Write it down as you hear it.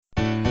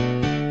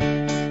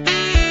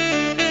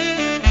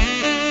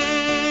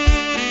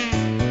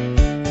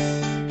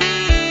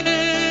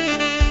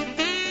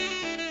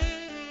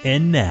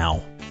And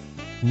now,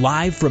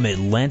 live from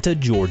Atlanta,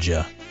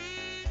 Georgia,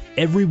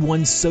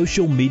 everyone's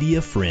social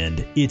media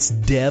friend, it's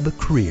Deb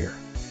Creer.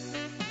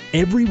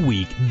 Every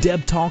week,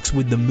 Deb talks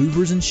with the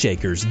movers and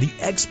shakers, the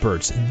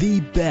experts,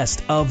 the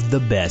best of the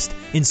best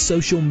in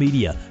social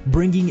media,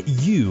 bringing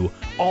you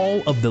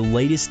all of the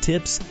latest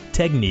tips,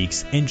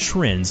 techniques, and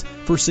trends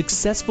for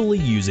successfully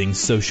using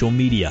social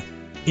media.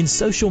 In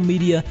social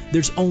media,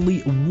 there's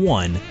only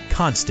one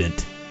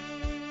constant: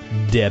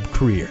 Deb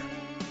Creer.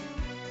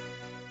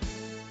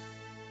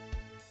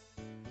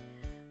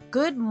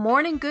 Good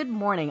morning, good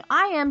morning.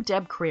 I am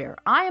Deb Creer.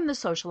 I am the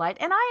socialite,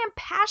 and I am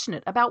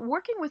passionate about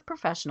working with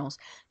professionals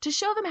to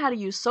show them how to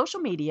use social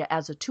media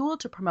as a tool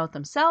to promote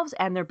themselves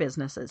and their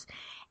businesses.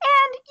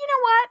 And you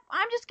know what?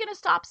 I'm just going to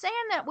stop saying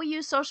that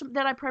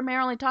I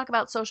primarily talk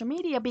about social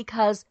media,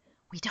 because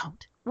we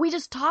don't. We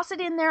just toss it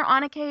in there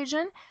on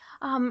occasion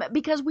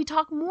because we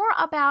talk more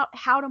about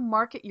how to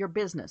market your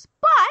business.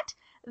 But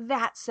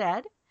that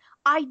said,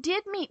 I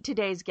did meet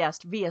today's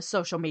guest via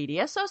social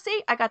media, so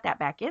see, I got that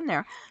back in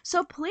there.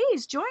 So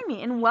please join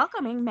me in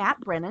welcoming Matt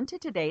Brennan to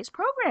today's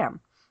program.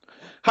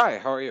 Hi,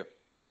 how are you?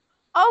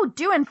 Oh,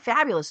 doing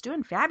fabulous,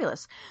 doing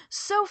fabulous.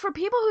 So for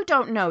people who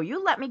don't know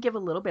you, let me give a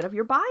little bit of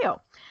your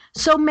bio.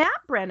 So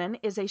Matt Brennan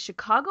is a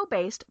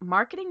Chicago-based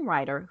marketing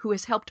writer who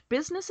has helped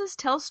businesses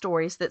tell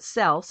stories that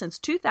sell since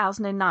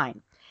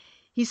 2009.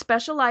 He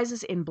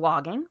specializes in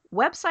blogging,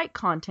 website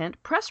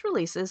content, press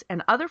releases,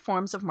 and other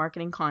forms of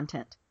marketing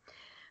content.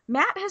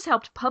 Matt has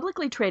helped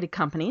publicly traded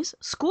companies,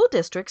 school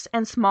districts,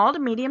 and small to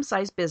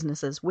medium-sized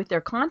businesses with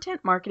their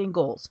content marketing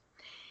goals.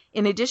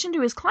 In addition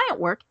to his client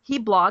work, he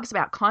blogs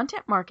about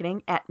content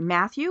marketing at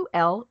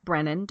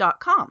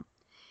matthewlbrennan.com.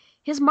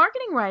 His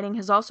marketing writing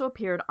has also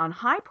appeared on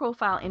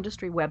high-profile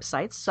industry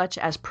websites such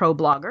as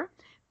ProBlogger,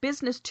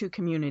 Business to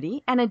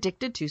Community, and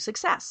Addicted to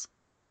Success.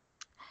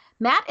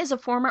 Matt is a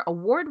former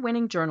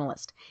award-winning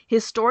journalist.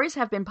 His stories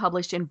have been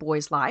published in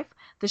Boy's Life,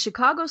 the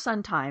Chicago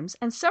Sun-Times,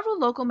 and several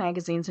local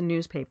magazines and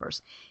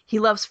newspapers. He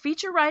loves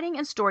feature writing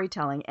and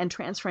storytelling and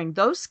transferring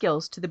those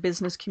skills to the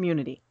business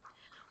community.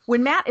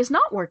 When Matt is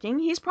not working,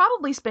 he's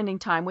probably spending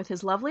time with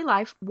his lovely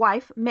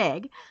wife,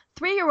 Meg,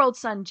 3-year-old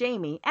son,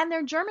 Jamie, and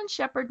their German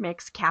Shepherd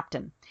mix,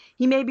 Captain.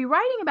 He may be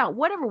writing about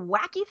whatever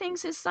wacky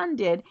things his son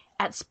did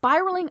at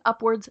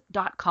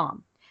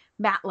spiralingupwards.com.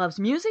 Matt loves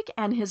music,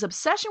 and his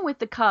obsession with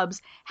the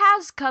Cubs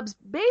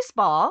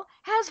baseball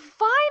has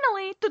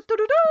finally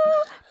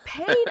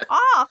paid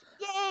off.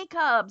 Yay,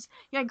 Cubs!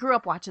 Yeah, I grew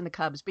up watching the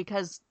Cubs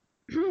because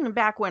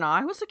back when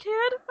I was a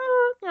kid,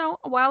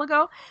 a while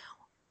ago,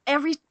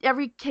 every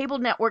cable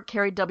network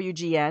carried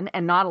WGN,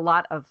 and not a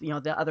lot of the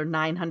other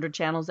 900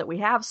 channels that we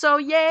have. So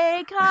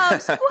yay,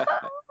 Cubs!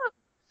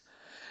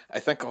 I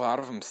think a lot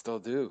of them still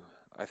do.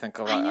 I think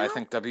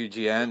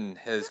WGN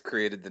has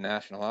created the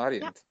national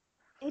audience. Yep.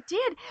 It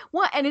did.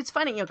 Well, and it's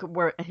funny,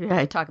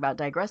 I talk about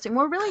digressing.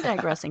 We're really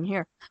digressing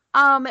here.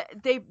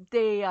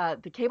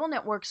 The cable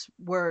networks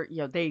were,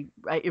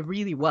 it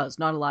really was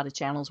not a lot of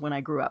channels when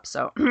I grew up.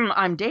 So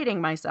I'm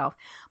dating myself.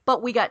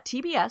 But we got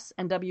TBS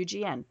and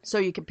WGN. So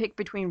you could pick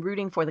between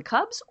rooting for the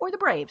Cubs or the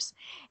Braves.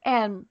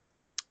 And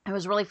it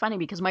was really funny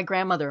because my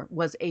grandmother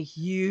was a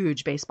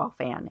huge baseball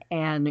fan.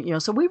 And,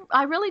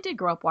 I really did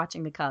grow up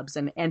watching the Cubs,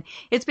 and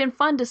it's been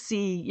fun to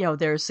see,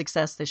 their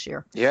success this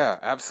year. Yeah,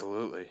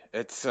 absolutely.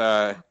 It's,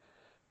 they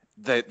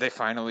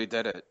finally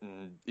did it.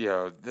 And,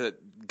 the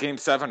Game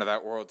 7 of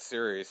that World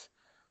Series,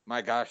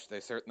 my gosh, they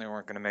certainly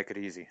weren't going to make it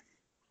easy.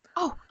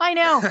 Oh, I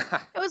know.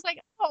 It was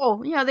like,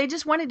 they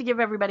just wanted to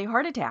give everybody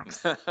heart attacks.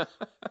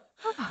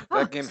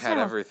 That game had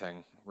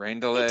everything.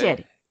 Rain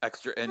delay,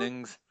 extra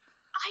innings.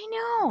 I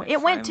know.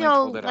 It went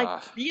till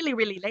really,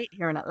 really late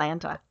here in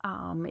Atlanta.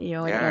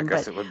 I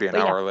guess it would be an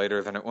hour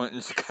later than it went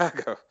in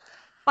Chicago.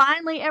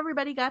 Finally,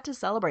 everybody got to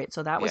celebrate,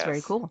 so that was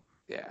very cool.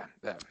 Yeah.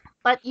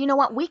 But you know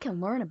what? We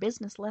can learn a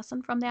business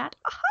lesson from that.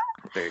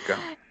 There you go.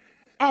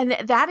 And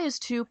that is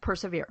to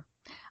persevere.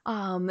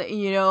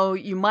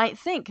 You might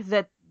think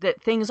that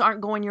things aren't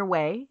going your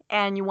way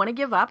and you want to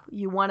give up.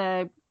 You want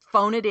to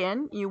phone it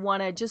in. You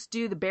want to just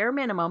do the bare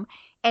minimum,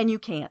 and you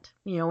can't,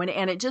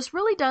 and it just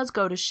really does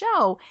go to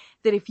show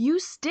that if you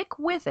stick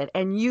with it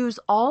and use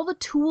all the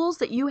tools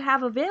that you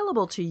have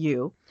available to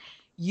you,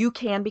 you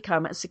can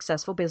become a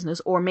successful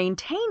business or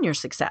maintain your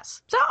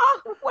success. So,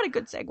 what a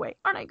good segue.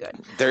 Aren't I good?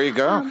 There you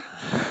go.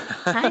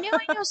 I know.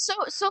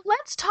 So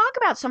let's talk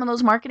about some of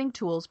those marketing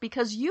tools,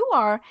 because you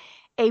are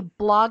a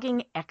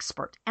blogging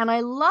expert. And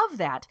I love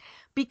that,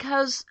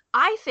 because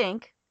I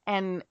think,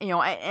 I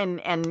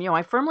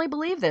firmly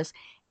believe this,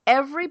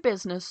 every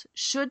business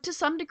should to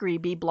some degree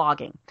be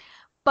blogging.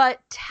 But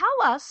tell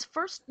us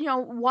first,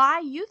 why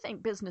you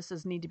think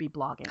businesses need to be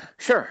blogging.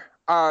 Sure.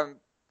 The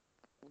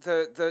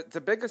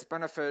biggest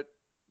benefit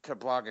to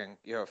blogging,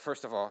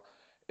 first of all,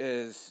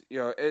 is,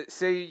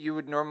 say you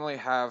would normally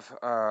have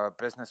a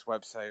business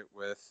website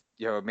with,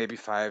 maybe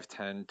 5,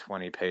 10,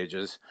 20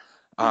 pages.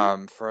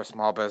 For a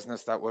small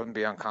business, that wouldn't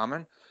be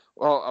uncommon.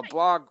 Well, a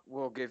blog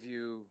will give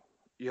you,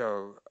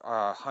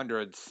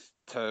 hundreds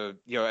to,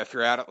 if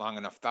you're at it long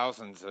enough,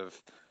 thousands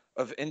of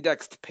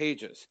indexed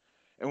pages.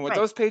 And what Right.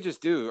 those pages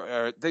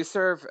do, they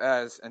serve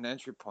as an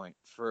entry point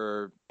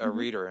for a Mm-hmm.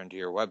 reader into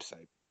your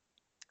website.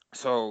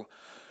 So,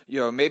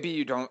 maybe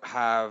you don't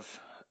have,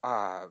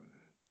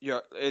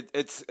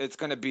 it's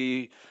going to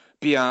be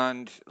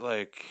beyond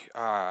like,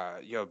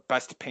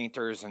 best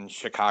painters in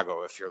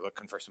Chicago if you're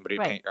looking for somebody to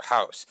Right. paint your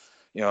house.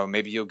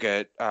 Maybe you'll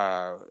get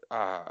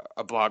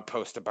a blog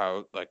post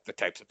about like the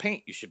types of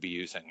paint you should be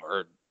using,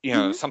 or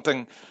Mm-hmm.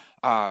 something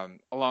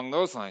along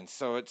those lines.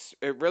 So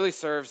it really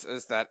serves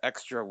as that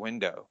extra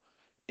window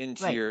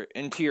Right.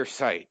 into your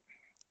site,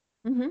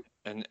 Mm-hmm.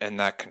 and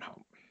that can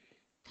help.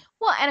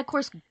 Well, and of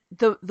course,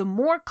 the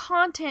more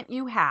content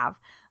you have,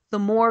 the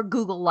more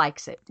Google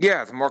likes it.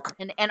 Yeah, the more.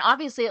 And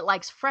obviously it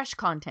likes fresh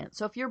content.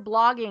 So if you're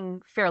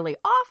blogging fairly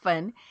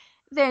often,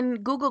 then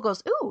Google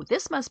goes, "Ooh,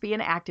 this must be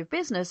an active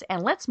business,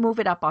 and let's move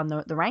it up on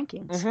the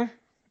rankings." Hmm.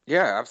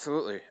 Yeah,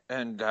 absolutely,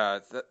 and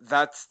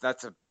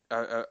that's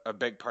a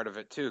big part of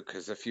it too.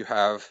 Because if you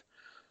have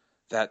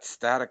that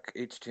static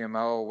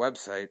HTML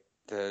website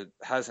that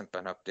hasn't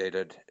been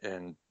updated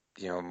in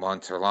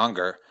months or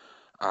longer,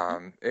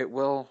 it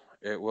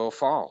will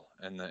fall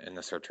in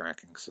the search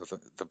rankings. So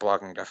the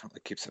blogging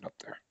definitely keeps it up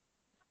there.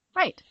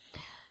 Right.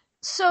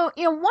 So,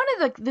 one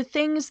of the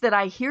things that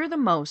I hear the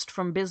most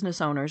from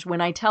business owners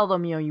when I tell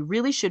them, you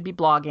really should be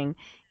blogging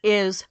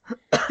is,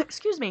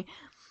 excuse me,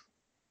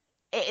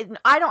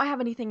 I don't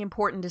have anything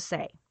important to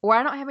say, or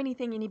I don't have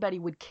anything anybody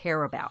would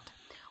care about.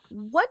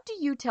 What do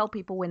you tell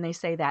people when they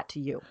say that to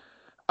you?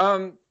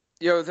 Um,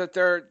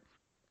 that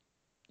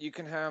you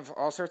can have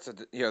all sorts of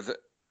that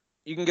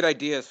you can get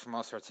ideas from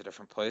all sorts of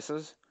different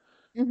places.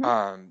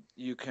 Mm-hmm.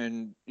 You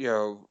can,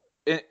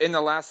 in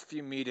the last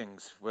few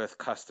meetings with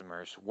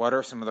customers, what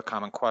are some of the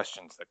common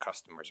questions that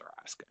customers are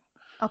asking?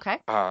 Okay.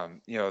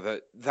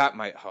 That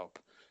might help.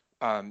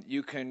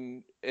 You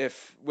can,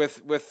 if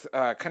with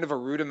kind of a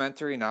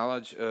rudimentary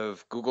knowledge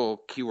of Google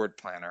Keyword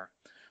Planner,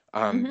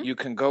 Mm-hmm. you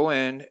can go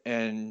in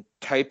and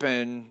type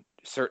in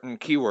certain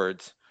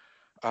keywords,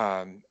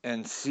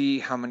 and see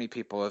how many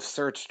people have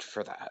searched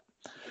for that.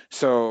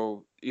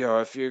 So,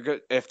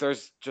 if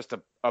there's just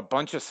a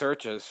bunch of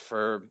searches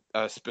for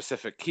a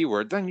specific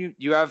keyword, then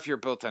you have your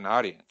built-in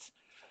audience.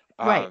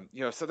 Right.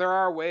 So there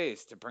are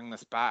ways to bring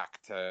this back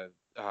to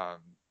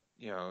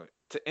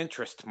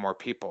interest more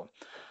people.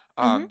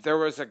 Mm-hmm. There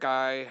was a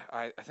guy,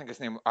 I think his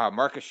name,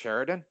 Marcus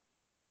Sheridan.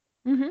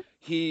 Mm-hmm.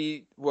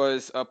 He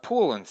was a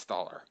pool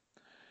installer,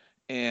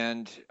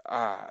 and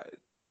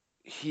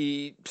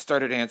he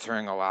started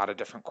answering a lot of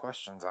different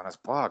questions on his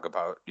blog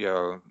about,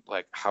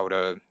 like how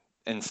to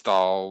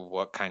install,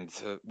 what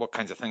kinds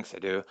of things to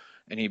do,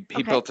 and he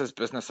Okay. built his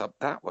business up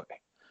that way.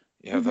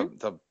 Mm-hmm.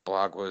 The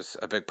blog was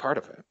a big part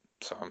of it.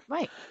 So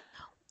Right.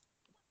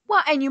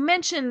 Well, and you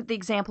mentioned the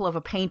example of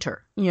a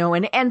painter,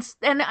 and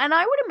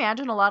I would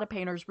imagine a lot of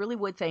painters really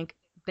would think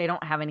they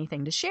don't have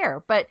anything to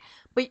share. But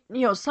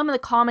some of the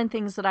common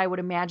things that I would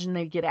imagine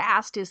they get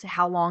asked is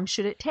how long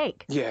should it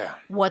take? yeah,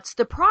 What's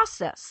the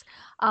process?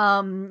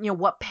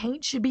 What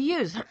paint should be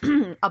used?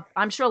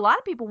 I'm sure a lot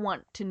of people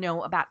want to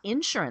know about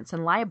insurance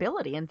and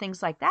liability and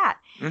things like that.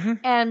 hmm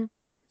And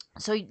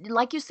so,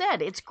 like you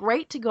said, it's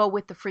great to go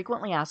with the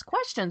frequently asked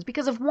questions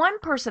because if one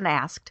person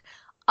asked,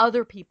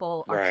 other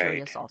people are right,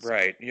 curious also.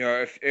 right.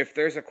 If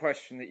there's a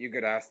question that you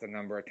get asked a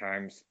number of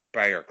times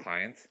by your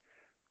clients,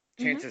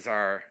 Hmm. chances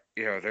are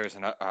there's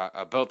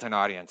a built-in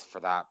audience for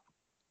that,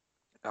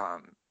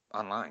 um,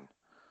 online.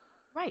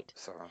 Right.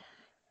 So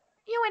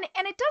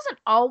And it doesn't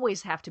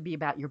always have to be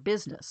about your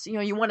business.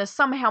 You want to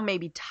somehow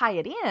maybe tie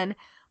it in,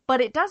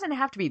 but it doesn't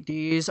have to be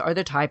these are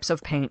the types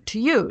of paint to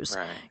use.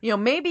 right.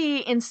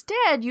 Maybe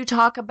instead you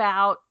talk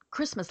about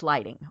Christmas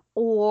lighting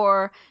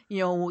or,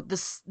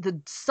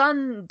 the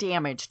sun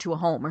damage to a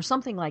home or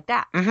something like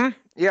that.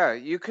 Yeah,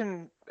 you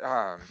can.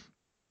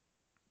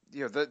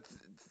 The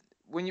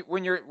when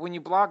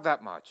you blog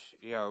that much,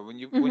 when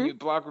Hmm. you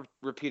blog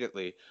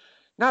repeatedly,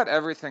 not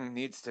everything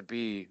needs to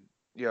be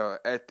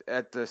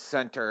at the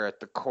center, at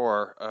the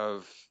core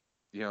of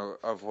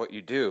what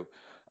you do.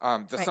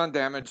 The Right. sun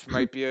damage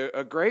might be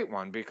a great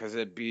one because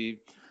it'd be,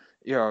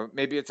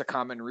 maybe it's a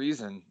common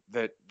reason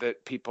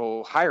that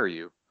people hire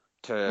you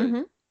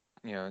to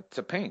Hmm.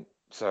 to paint.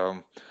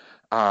 So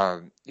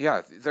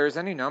yeah, there's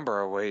any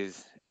number of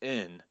ways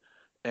in.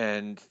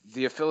 And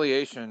the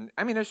affiliation,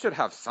 I mean, it should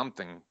have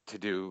something to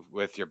do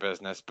with your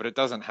business, but it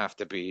doesn't have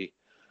to be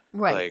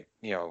Right.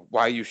 like,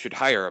 why you should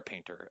hire a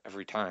painter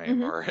every time,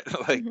 Hmm. or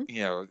like,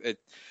 Hmm.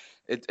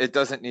 it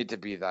doesn't need to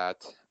be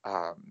that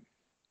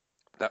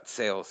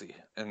salesy.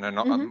 And then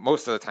Hmm.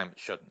 most of the time it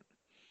shouldn't.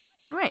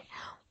 Right.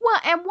 Well,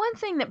 and one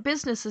thing that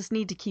businesses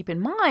need to keep in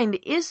mind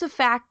is the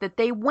fact that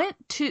they went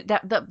to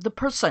that the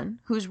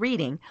person who's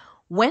reading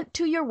went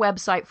to your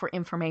website for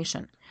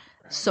information.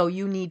 Right. So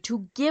you need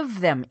to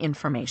give them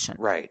information.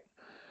 Right.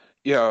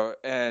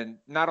 And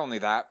not only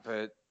that,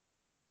 but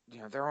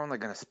they're only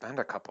going to spend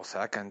a couple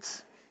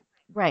seconds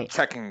Right.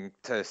 checking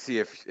to see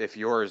if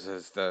yours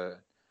is the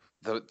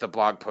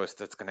blog post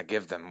that's going to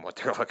give them what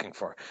they're looking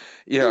for.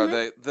 Hmm.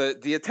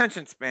 The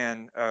attention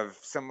span of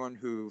someone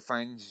who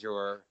finds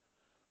your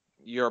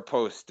your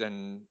post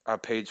in a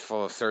page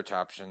full of search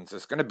options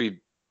is going to be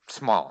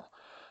small.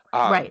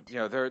 Right.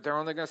 They're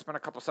only going to spend a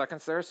couple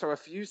seconds there. So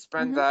if you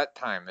spend Mm-hmm. that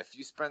time, if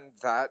you spend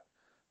that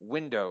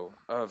window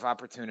of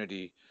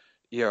opportunity,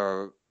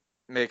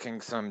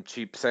 making some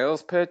cheap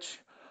sales pitch,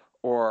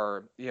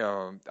 or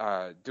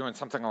doing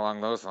something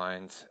along those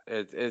lines,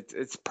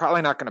 it's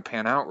probably not going to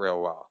pan out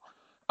real well.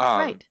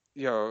 Right.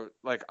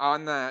 Like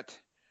on that,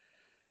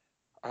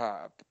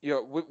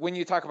 when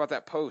you talk about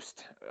that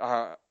post,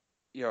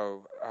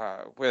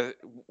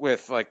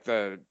 with like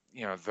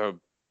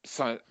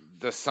sun,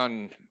 the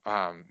sun,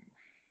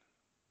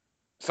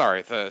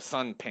 the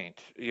sun paint,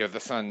 the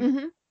sun,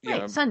 Mm-hmm.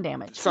 Right. Sun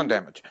damage. sun Mm-hmm.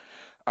 damage.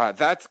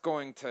 That's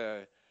going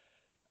to,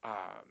 um,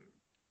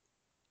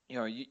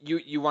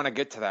 you want to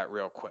get to that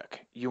real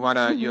quick. You want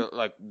to, Mm-hmm.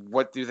 like,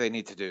 what do they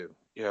need to do,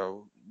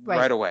 Right.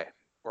 right away,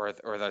 or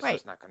that's Right.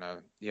 just not going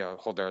to,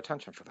 hold their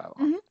attention for that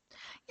long. Mm-hmm.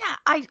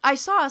 Yeah, I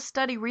saw a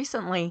study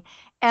recently,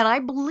 and I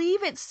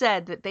believe it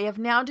said that they have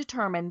now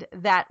determined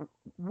that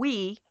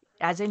we,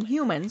 as in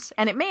humans,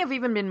 and it may have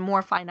even been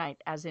more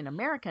finite as in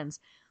Americans,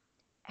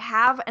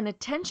 have an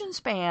attention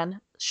span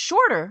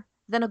shorter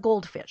than a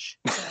goldfish.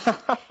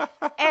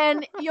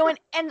 And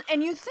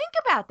and you think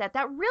about that,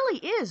 that really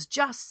is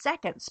just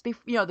seconds.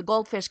 The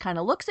goldfish kind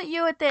of looks at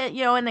you and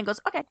then goes,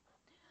 okay.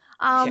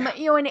 Yeah.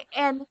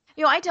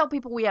 I tell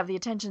people we have the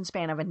attention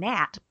span of a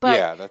gnat, but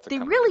Yeah, that's a they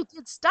common. really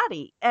did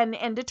study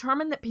and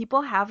determine that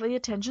people have the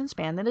attention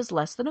span that is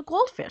less than a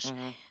goldfish.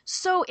 Mm-hmm.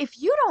 So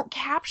if you don't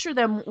capture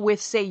them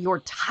with, say, your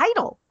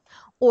title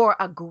or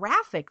a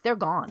graphic, they're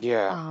gone.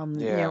 Yeah.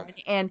 Yeah.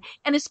 And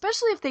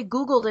especially if they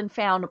Googled and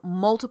found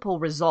multiple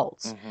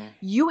results, Mm-hmm.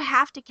 you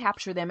have to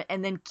capture them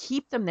and then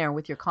keep them there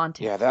with your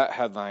content. Yeah, that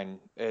headline,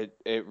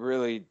 it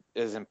really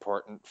is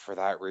important for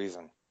that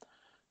reason.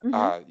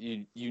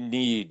 Mm-hmm. You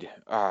need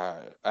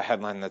a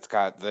headline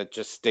that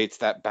just states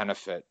that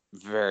benefit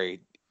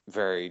very,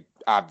 very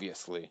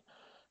obviously,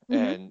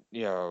 Mm-hmm.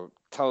 and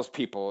tells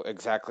people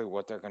exactly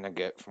what they're going to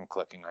get from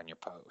clicking on your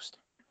post.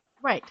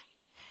 Right.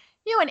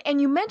 And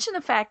you mentioned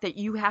the fact that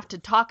you have to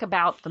talk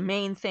about the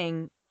main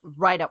thing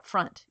right up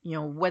front,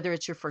 whether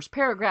it's your first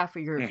paragraph or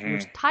your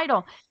Mm-hmm.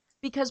 title,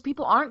 because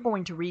people aren't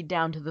going to read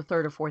down to the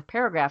third or fourth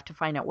paragraph to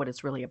find out what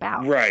it's really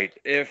about. Right.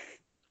 If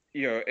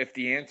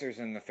the answer's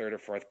in the third or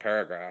fourth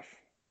paragraph,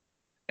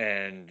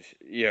 and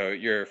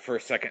your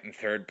first, second, and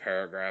third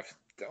paragraphs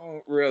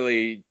don't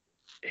really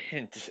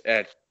hint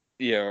at,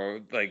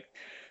 like,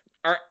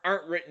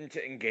 aren't written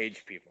to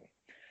engage people,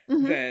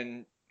 Hmm.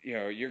 then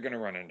you're going to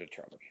run into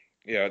trouble.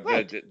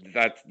 Right.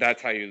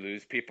 That's how you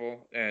lose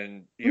people.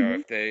 And Hmm.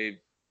 if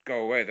they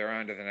go away, they're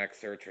on to the next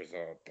search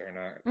result.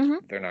 Hmm.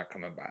 They're not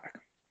coming back.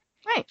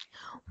 Right.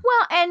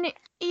 Well, and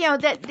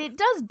that it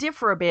does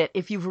differ a bit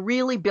if you've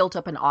really built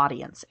up an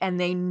audience and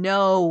they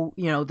know,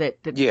 that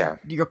Yeah.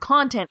 your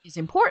content is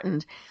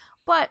important.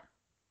 But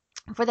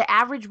for the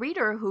average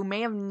reader who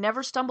may have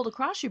never stumbled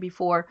across you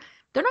before,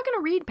 they're not going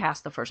to read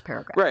past the first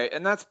paragraph. Right.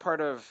 And that's part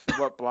of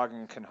what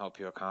blogging can help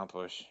you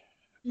accomplish.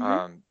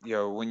 Hmm.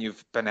 When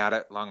you've been at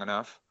it long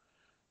enough,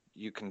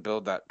 you can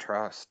build that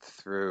trust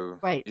through,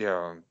 Right.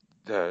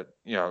 the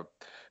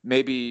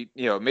maybe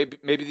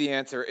the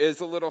answer is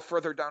a little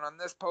further down on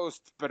this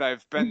post, but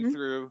I've been Hmm.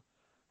 through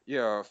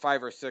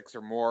 5 or 6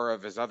 or more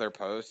of his other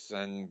posts,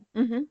 and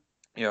Hmm.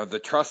 the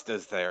trust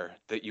is there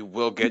that you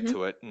will get Hmm.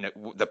 to it, and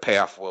the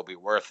payoff will be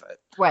worth it.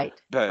 Right.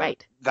 But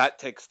Right. that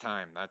takes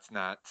time. That's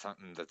not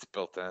something that's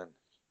built in.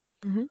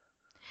 Hmm.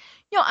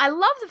 I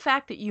love the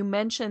fact that you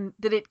mentioned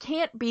that it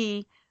can't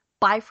be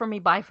buy from me,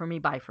 buy from me,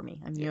 buy from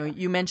me. And Yeah.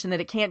 you mentioned that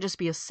it can't just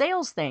be a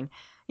sales thing.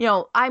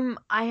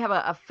 I have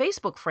a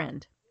Facebook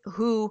friend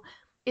who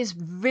is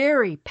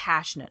very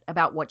passionate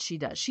about what she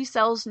does. She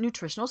sells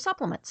nutritional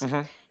supplements.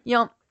 Mm-hmm. You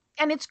know,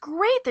 and it's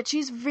great that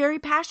she's very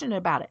passionate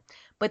about it.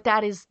 But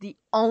that is the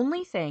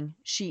only thing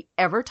she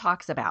ever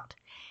talks about.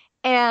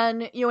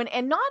 And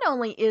not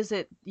only is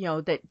it,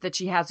 that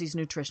she has these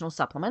nutritional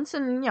supplements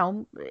and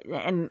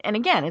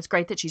again, it's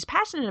great that she's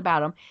passionate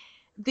about them.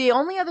 The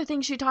only other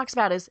thing she talks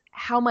about is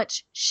how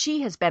much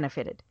she has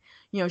benefited.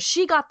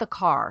 She got the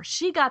car,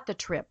 she got the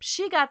trip,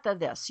 she got the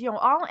this,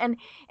 all and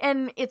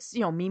it's,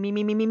 me, me,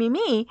 me, me, me, me,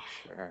 me.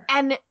 Sure.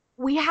 And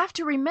we have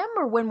to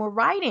remember when we're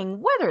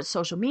writing, whether it's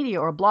social media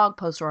or a blog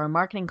post or our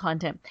marketing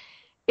content,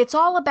 it's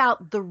all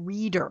about the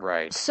reader.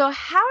 Right. So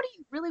how do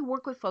you really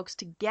work with folks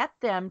to get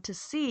them to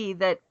see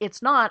that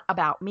it's not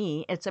about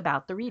me, it's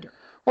about the reader?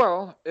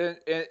 Well,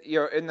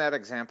 in that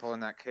example,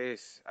 in that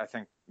case, I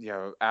think,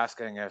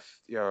 asking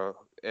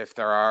if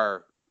there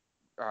are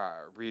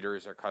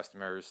readers or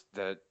customers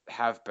that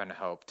have been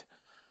helped,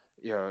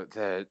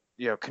 that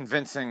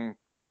convincing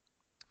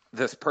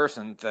this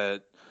person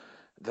that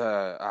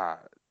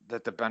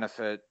the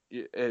benefit,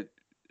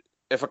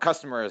 if a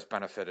customer has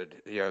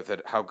benefited,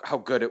 that how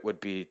good it would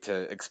be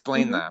to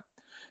explain Hmm. that,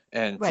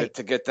 and Right.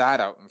 to get that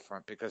out in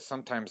front, because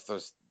sometimes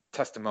those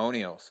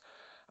testimonials,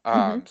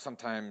 Hmm.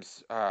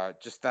 sometimes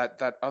just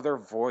that other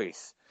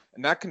voice,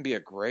 and that can be a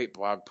great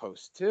blog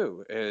post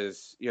too,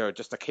 is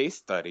just a case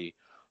study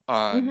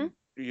on Hmm.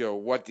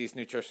 what these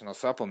nutritional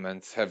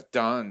supplements have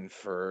done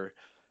for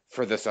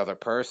this other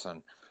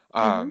person,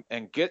 Mm-hmm.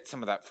 and get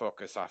some of that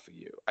focus off of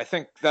you. I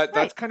think that Right.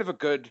 that's kind of a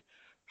good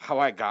how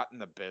I got in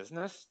the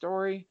business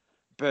story.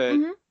 But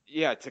Mm-hmm.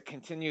 yeah, to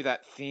continue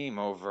that theme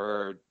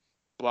over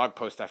blog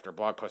post after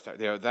blog post,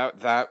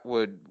 that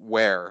would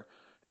wear,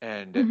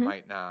 and it Mm-hmm.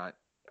 might not,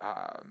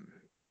 um,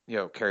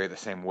 carry the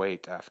same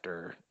weight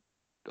after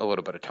a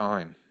little bit of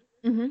time.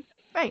 Mm-hmm.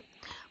 Right.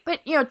 But,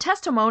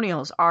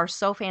 testimonials are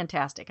so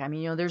fantastic. I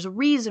mean, there's a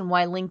reason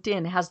why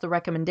LinkedIn has the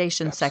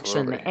recommendation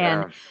section Absolutely,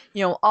 and,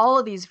 yeah. all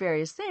of these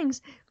various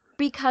things,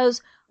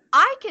 because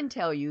I can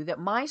tell you that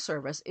my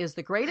service is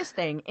the greatest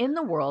thing in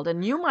the world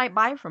and you might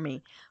buy from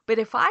me. But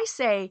if I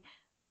say,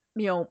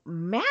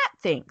 Matt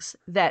thinks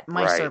that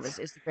my Right. service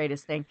is the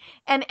greatest thing.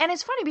 And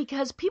it's funny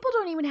because people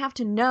don't even have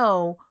to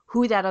know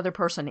who that other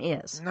person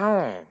is.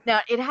 No, Now,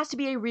 it has to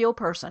be a real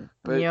person.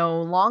 but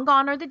Long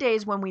gone are the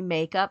days when we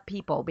make up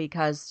people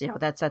because,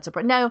 that's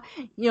now,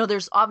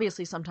 there's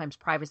obviously sometimes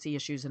privacy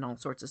issues and all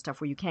sorts of stuff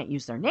where you can't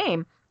use their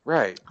name,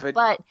 right. But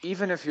but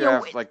even if you you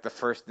know, have like the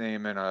first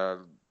name and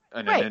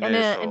an right, an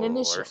initial or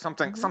initial.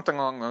 something Hmm. something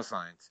along those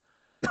lines,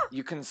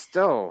 you can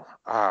still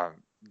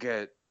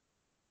get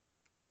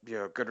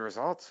good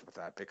results with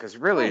that, because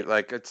really,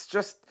 Right. like,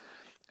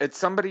 it's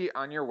somebody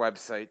on your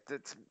website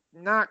that's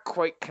not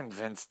quite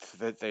convinced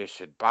that they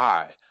should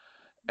buy,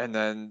 and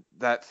then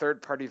that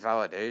third party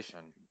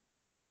validation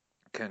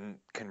can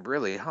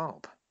really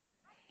help.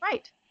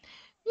 Right.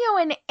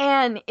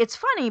 And it's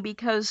funny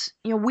because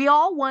we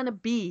all want to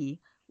be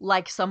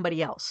like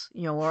somebody else,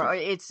 or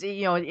it's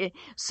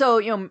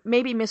so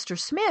maybe Mr.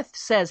 Smith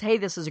says, hey,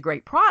 this is a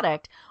great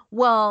product.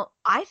 Well,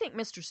 I think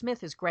Mr.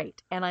 Smith is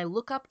great and I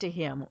look up to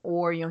him,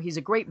 or he's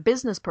a great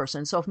business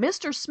person, so if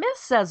Mr. Smith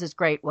says it's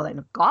great, well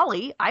then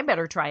golly, I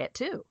better try it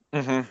too.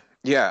 Hmm.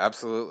 Yeah,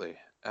 absolutely.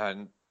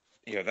 And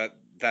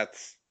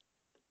that's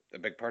a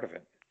big part of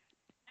it.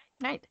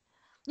 Right.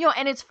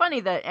 And it's funny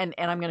that, and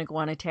I'm going to go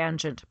on a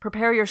tangent,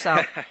 prepare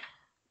yourself.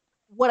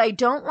 What I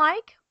don't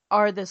like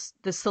are the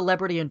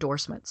celebrity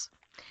endorsements,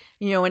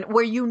 and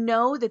where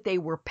that they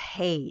were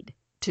paid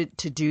to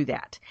do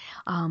that.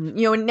 And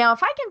now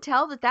if I can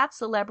tell that that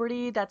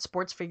celebrity, that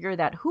sports figure,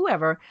 that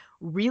whoever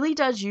really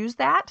does use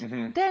that,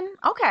 Hmm. then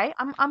okay,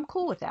 I'm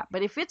cool with that.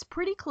 But if it's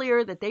pretty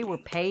clear that they were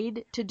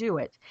paid to do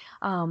it,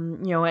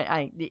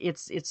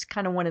 it's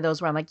kind of one of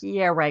those where I'm like,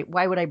 yeah, right.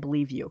 Why would I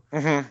believe you?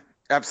 Hmm.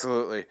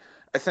 Absolutely.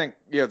 I think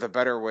the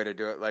better way to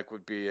do it, like,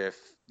 would be if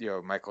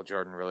Michael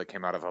Jordan really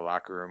came out of a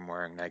locker room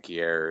wearing Nike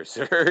Airs,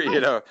 or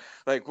Right.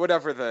 like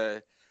whatever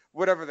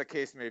the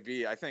case may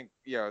be. I think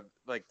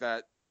like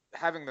that,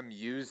 having them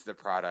use the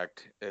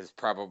product is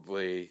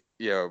probably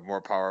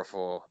more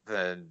powerful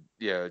than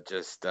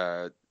just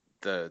the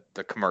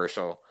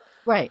commercial.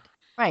 Right,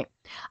 right.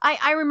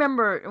 I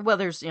remember, well,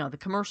 there's, the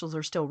commercials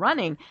are still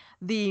running,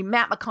 the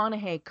Matt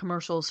McConaughey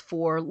commercials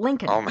for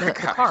Lincoln, Oh my the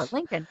car, gosh.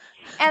 Lincoln.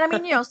 And I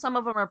mean, some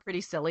of them are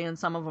pretty silly and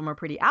some of them are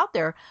pretty out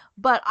there.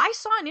 But I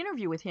saw an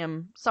interview with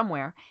him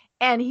somewhere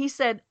and he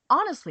said,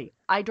 honestly,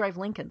 I drive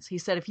Lincolns. He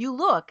said, if you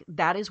look,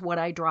 that is what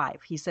I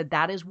drive. He said,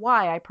 that is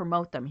why I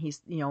promote them. He's,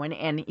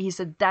 and he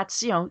said,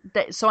 that's,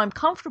 so I'm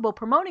comfortable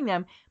promoting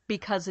them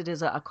because it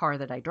is a car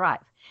that I drive.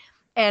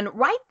 And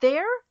right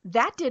there,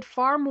 that did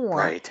far more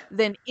Right.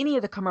 than any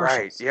of the Right.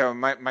 commercials.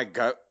 My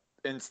gut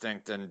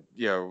instinct, and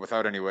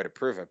without any way to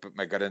prove it, but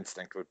my gut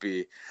instinct would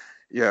be,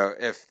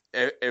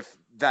 if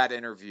that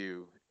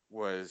interview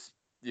was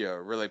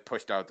really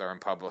pushed out there and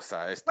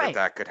publicized, that Right.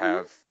 that could Hmm.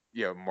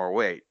 have more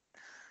weight.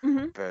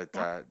 Hmm. But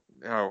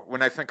Yeah.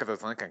 when I think of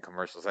those Lincoln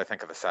commercials, I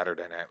think of the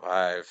Saturday Night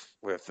Live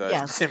with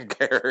Yes. Jim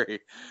Carrey.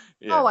 Oh,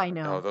 Yeah. I Oh,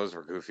 know. those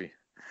were goofy.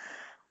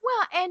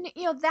 Well, and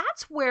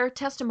that's where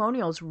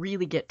testimonials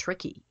really get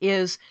tricky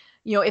is,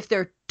 if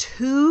they're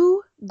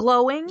too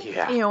glowing,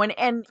 Yeah.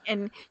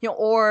 and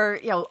or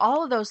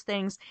all of those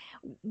things,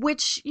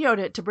 which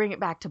to bring it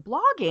back to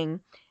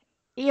blogging,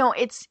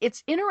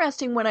 it's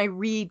interesting when I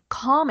read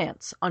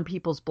comments on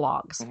people's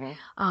blogs. Hmm.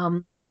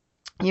 Um,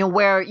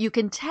 where you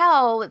can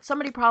tell that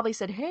somebody probably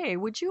said, hey,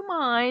 would you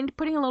mind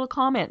putting a little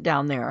comment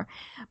down there?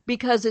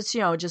 Because it's,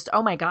 just,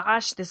 oh my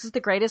gosh, this is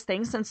the greatest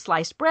thing since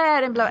sliced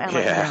bread and blah. And I'm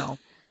like, Yeah. no,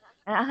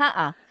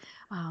 uh-huh.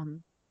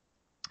 Um,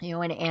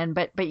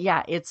 but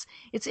yeah, it's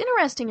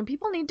interesting and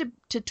people need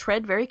to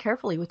tread very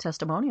carefully with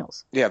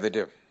testimonials. Yeah, they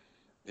do.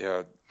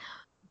 Yeah,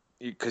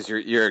 because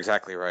you're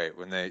exactly right.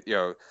 When they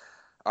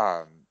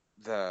um,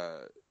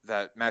 the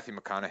that Matthew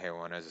McConaughey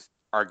one is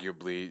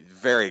arguably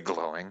very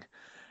glowing,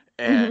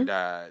 Hmm. and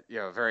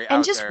very And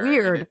out just there, and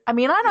weird. it I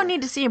mean, I don't yeah,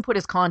 need to see him put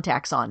his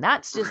contacts on.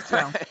 That's just,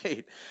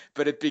 right.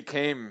 But it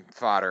became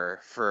fodder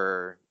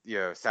for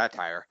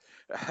satire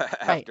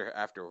right.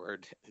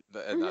 afterward,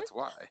 and Hmm. that's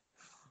why.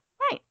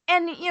 Right.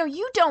 And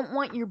you don't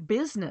want your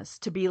business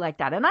to be like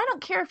that. And I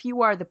don't care if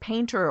you are the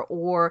painter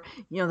or,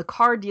 the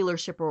car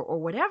dealership or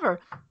whatever.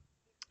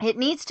 It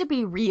needs to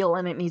be real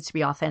and it needs to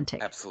be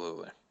authentic.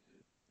 Absolutely.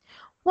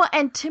 Well,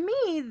 and to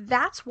me,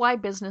 that's why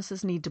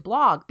businesses need to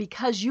blog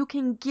because you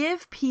can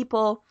give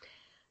people,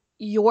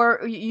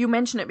 you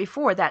mentioned it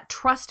before, that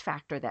trust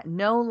factor, that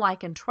know,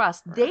 like, and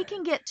trust, they Right.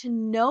 can get to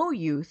know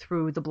you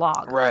through the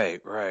blog. Right,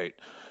 right.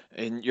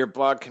 And your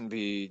blog can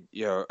be,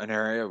 an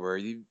area where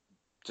you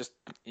just,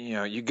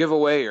 you give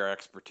away your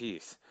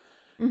expertise.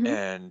 Hmm.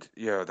 And,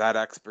 that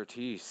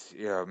expertise,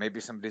 maybe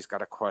somebody's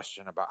got a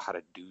question about how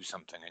to do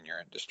something in your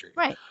industry.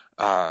 Right.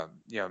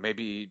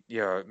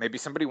 Maybe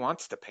somebody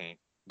wants to paint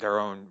their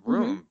own Hmm.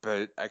 room,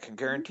 but I can Hmm.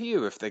 guarantee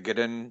you if they get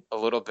in a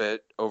little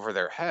bit over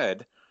their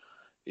head,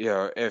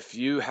 if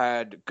you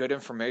had good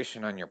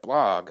information on your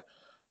blog,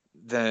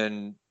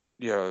 then,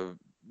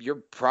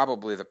 you're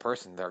probably the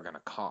person they're going to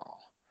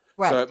call.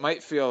 So Right. it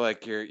might feel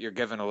like you're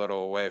giving a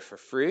little away for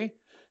free,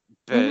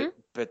 but Hmm.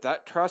 but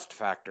that trust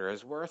factor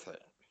is worth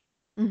it.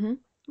 Hmm.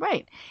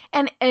 Right.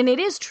 And it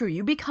is true.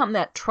 You become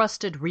that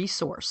trusted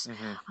resource.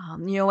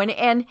 Hmm.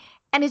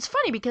 And it's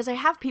funny because I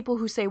have people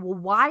who say, well,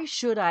 why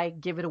should I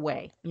give it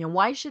away?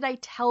 Why should I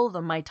tell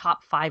them my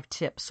top 5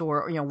 tips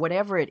or,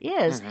 whatever it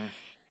is? Hmm.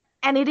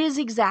 And it is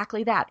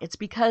exactly that. It's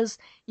because,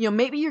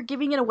 maybe you're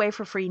giving it away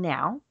for free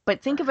now,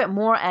 but think of Right. it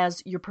more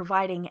as you're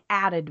providing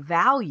added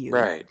value.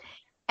 Right.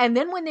 And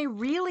then when they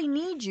really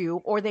need you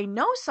or they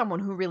know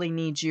someone who really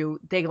needs you,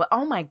 they go,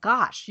 oh my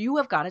gosh, you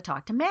have got to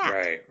talk to Matt.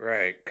 Right,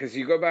 right. Because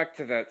you go back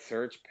to that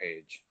search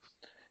page,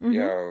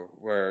 Mm-hmm.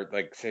 where,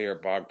 like, say your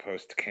blog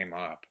post came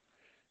up,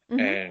 Mm-hmm.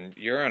 and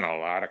you're in a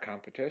lot of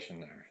competition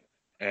there.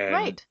 And,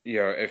 Right.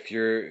 if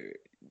you're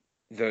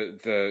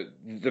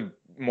the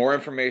more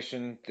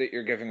information that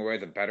you're giving away,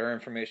 the better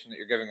information that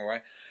you're giving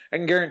away, I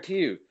can guarantee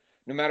you,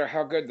 no matter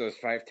how good those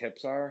 5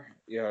 tips are,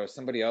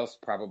 somebody else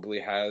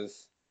probably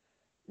has,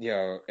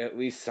 at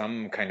least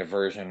some kind of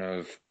version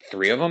of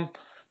 3 of them.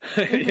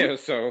 Mm-hmm.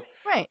 So,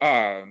 Right.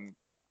 um,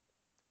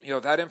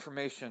 that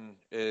information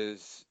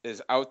is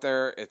out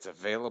there, it's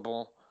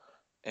available,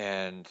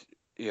 and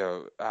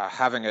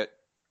having it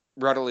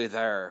readily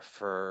there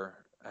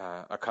for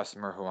a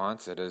customer who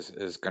wants it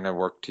is going to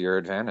work to your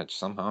advantage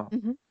somehow.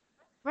 Mm-hmm.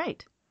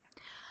 Right.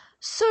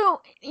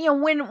 So,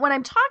 when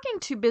I'm talking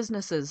to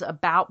businesses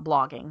about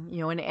blogging,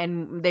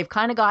 and they've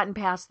kind of gotten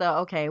past the,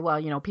 okay,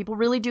 well, people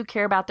really do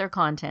care about their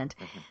content.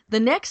 Mhm. The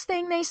next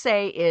thing they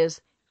say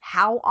is,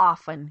 how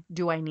often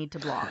do I need to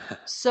blog?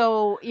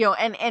 So,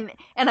 and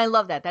I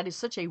love that. That is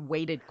such a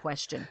weighted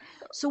question.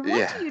 So what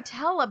Yeah, do you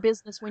tell a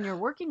business when you're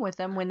working with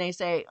them when they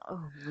say,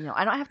 oh,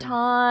 I don't have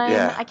time,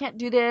 yeah. I can't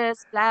do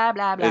this, blah,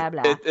 blah, blah,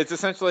 blah. It's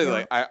essentially You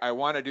like know, I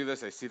want to do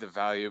this, I see the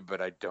value, but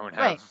I don't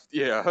have right.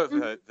 Hmm.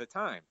 the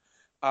time.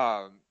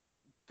 Um,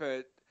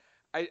 but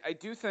I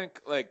do think,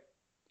 like,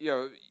 you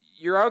know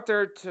you're out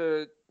there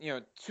to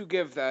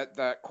give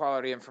that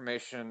quality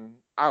information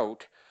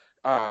out.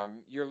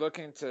 You're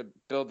looking to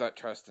build that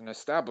trust and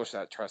establish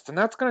that trust, and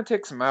that's going to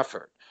take some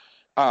effort.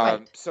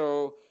 Right.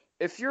 So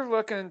if you're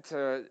looking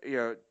to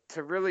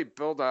really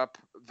build up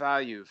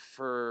value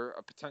for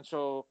a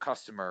potential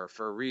customer,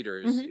 for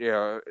readers,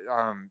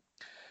 Hmm.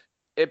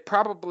 it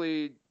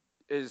probably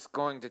is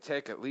going to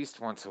take at least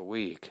once a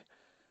week.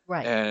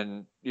 Right.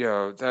 And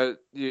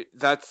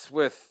that's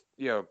with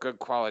good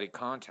quality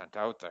content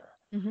out there.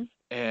 Hmm.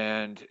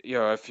 And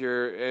if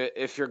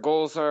your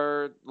goals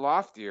are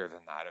loftier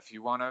than that, if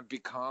you want to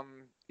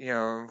become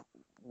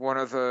one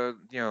of the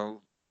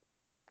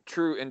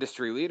true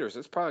industry leaders,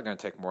 it's probably going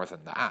to take more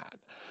than that.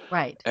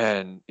 Right.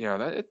 And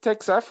that it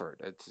takes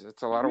effort.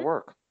 It's a lot of Hmm.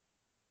 work.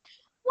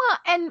 Well,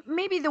 and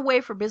maybe the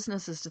way for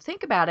businesses to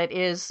think about it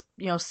is,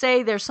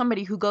 say there's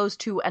somebody who goes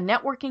to a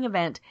networking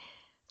event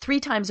 3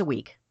 times a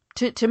week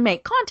to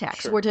make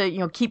contacts Sure. or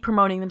to, keep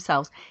promoting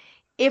themselves.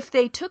 If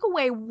they took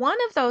away one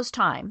of those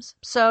times,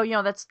 so,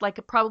 that's like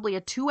probably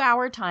a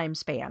 2-hour time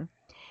span,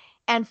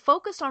 and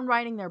focused on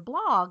writing their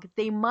blog,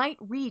 they might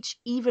reach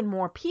even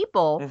more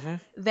people Hmm.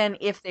 than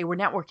if they were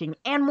networking.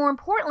 And more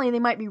importantly, they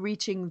might be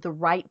reaching the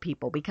right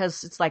people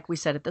because it's like we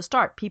said at the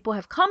start, people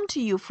have come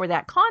to you for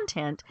that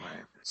content.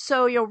 Right.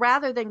 So,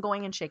 rather than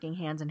going and shaking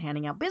hands and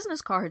handing out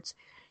business cards,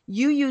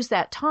 you use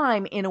that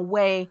time in a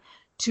way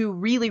to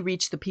really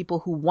reach the people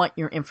who want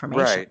your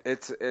information. Right.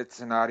 It's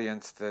an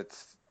audience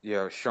that's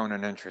shown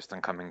an interest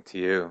in coming to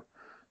you,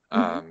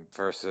 Hmm.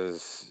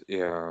 versus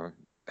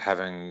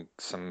having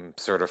some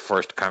sort of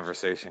forced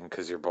conversation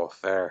because you're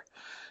both there.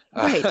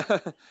 Right.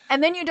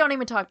 And then you don't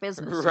even talk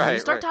business. You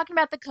Right, start right. talking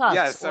about the Cubs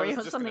Yes, I or, was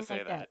just gonna something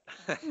say like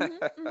that. Hmm.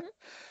 that. Hmm.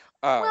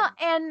 Well, um,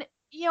 and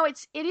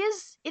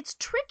it's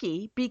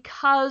tricky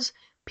because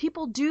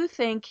people do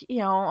think,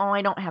 oh,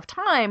 I don't have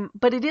time,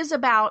 but it is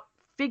about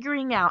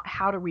figuring out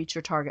how to reach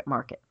your target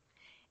market.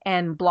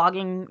 And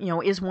blogging,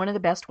 is one of the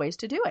best ways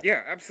to do it.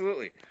 yeah,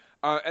 absolutely.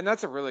 And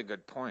that's a really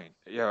good point.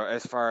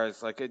 As far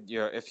as like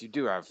if you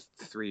do have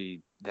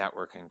 3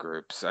 networking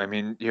groups, I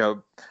mean,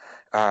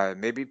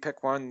 maybe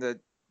pick one that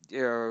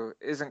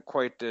isn't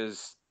quite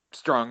as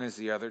strong as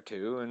the other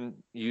two,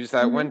 and use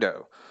that Hmm.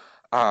 window.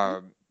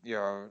 I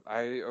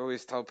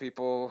always tell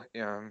people,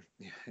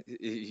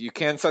 you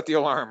can set the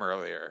alarm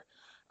earlier.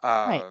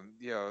 Right.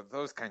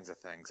 Those kinds of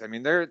things. I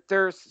mean,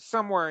 there's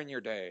somewhere in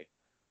your day.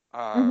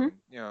 Hmm.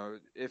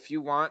 If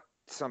you want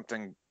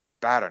something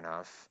bad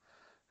enough,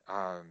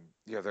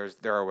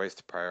 there are ways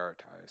to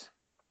prioritize.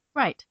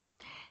 Right.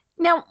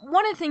 Now,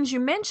 one of the things you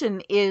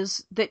mentioned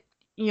is that,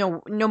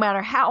 no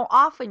matter how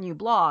often you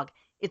blog,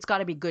 it's got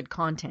to be good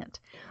content.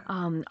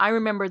 I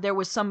remember there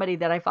was somebody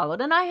that I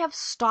followed, and I have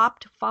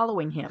stopped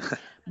following him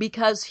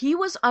because he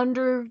was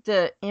under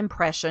the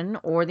impression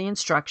or the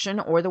instruction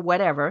or the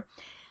whatever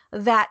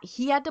that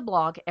he had to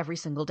blog every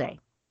single day.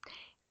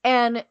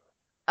 And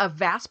a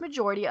vast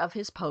majority of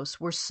his posts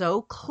were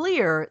so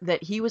clear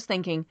that he was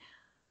thinking,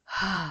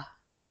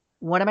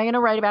 what am I going to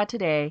write about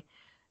today?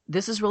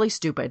 This is really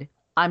stupid.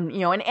 So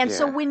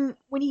Yeah. when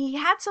he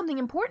had something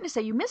important to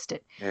say, you missed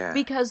it Yeah.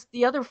 because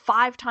the other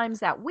 5 times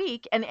that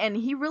week, and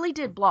he really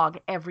did blog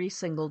every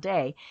single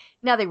day.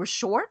 Now they were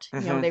short,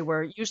 Mm-hmm. they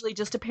were usually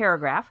just a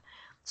paragraph.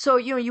 So,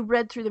 you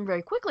read through them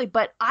very quickly,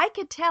 but I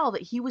could tell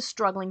that he was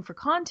struggling for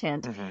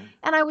content. Mm-hmm.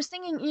 And I was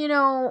thinking,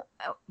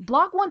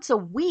 blog once a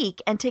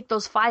week and take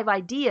those 5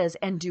 ideas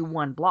and do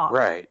one blog.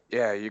 Right.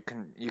 Yeah, you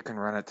can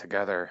run it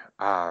together.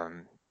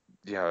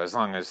 As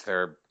long as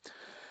they're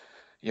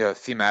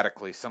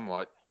thematically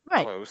somewhat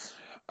Right. close.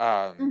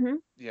 Mm-hmm.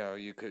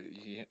 You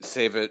could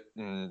save it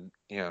and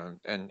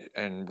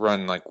and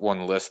run like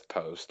one list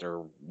post or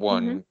Mm-hmm.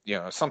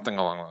 one something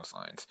along those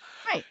lines.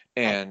 Right.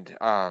 Right. And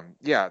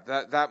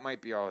that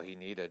might be all he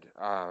needed.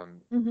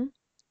 Mm-hmm.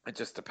 It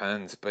just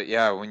depends. But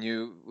yeah, when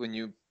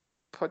you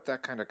put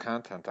that kind of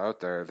content out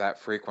there that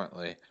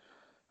frequently,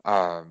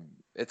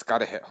 it's got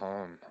to hit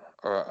home,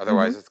 or Mm-hmm.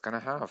 otherwise it's going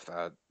to have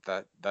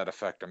that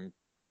effect. I'm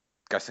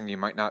guessing you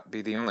might not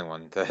be the only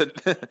one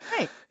that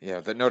Right.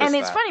 that And noticed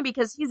it's that. funny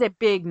because he's a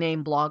big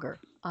name blogger.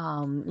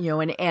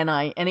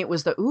 And it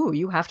was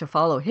you have to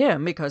follow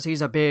him because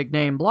he's a big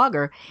name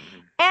blogger.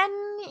 Mhm.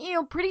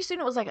 And pretty soon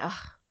it was like,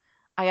 ugh,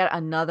 I got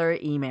another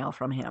email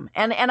from him.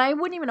 And I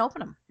wouldn't even open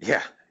them.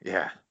 Yeah,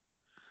 yeah.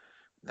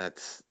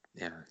 That's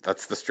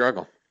the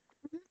struggle.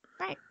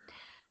 Right.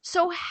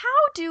 So how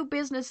do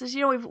businesses,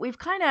 we've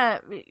kind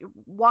of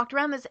walked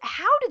around this.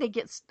 How do they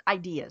get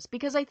ideas?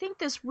 Because I think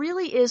this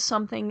really is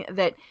something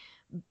that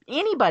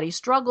anybody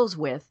struggles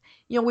with.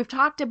 We've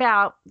talked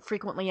about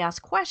frequently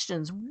asked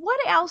questions. What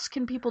else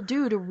can people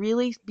do to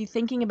really be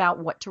thinking about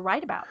what to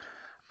write about?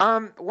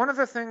 One of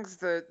the things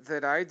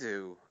that I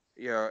do,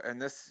 and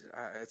this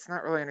it's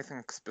not really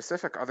anything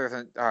specific other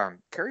than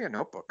carry a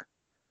notebook.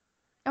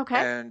 Okay.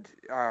 And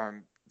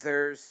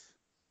there's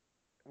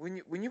when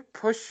you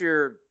push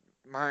your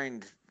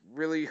mind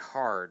really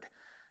hard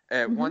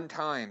at Hmm. one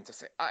time to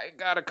say, I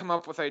gotta come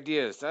up with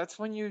ideas, that's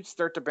when you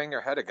start to bang your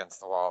head against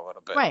the wall a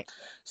little bit. Right.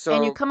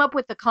 And you So, come up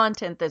with the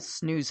content that's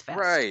snooze fest.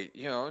 right,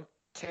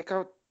 take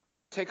out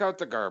take out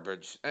the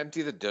garbage,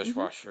 empty the Hmm.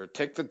 dishwasher,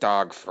 take the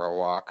dog for a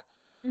walk.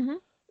 Hmm.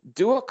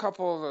 Do a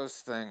couple of those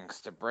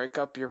things to break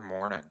up your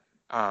morning.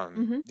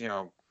 Hmm.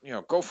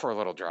 Go for a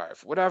little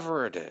drive,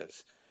 whatever it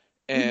is.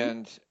 Hmm.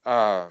 And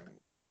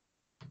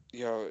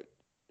you know,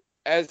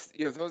 as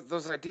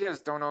those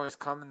ideas don't always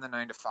come in the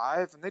 9 to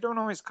 5, and they don't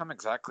always come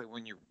exactly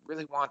when you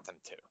really want them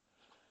to.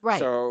 Right.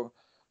 So,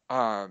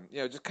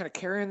 just kind of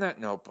carrying that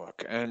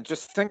notebook and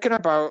just thinking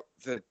about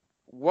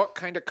what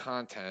kind of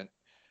content,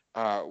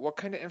 what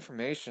kind of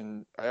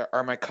information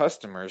are my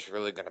customers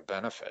really going to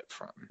benefit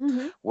from?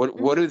 Hmm. What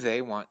Hmm. do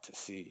they want to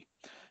see?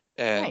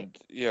 Right. And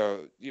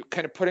you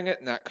kind of putting it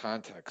in that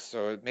context.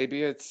 So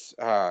maybe it's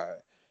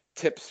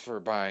tips for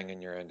buying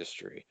in your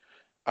industry.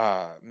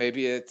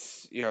 Maybe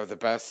it's the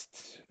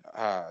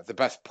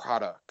best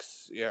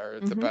products, or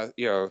the Hmm. best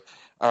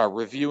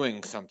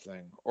reviewing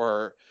something,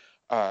 or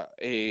a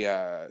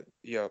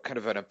kind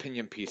of an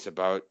opinion piece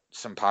about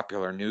some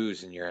popular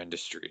news in your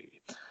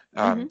industry.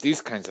 Hmm.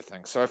 These kinds of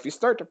things. So if you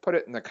start to put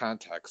it in the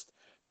context,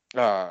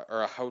 or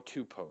a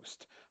how-to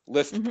post,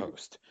 list Hmm.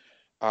 post,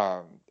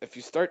 if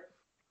you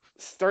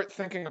start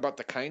thinking about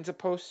the kinds of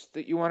posts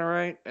that you want to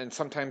write, and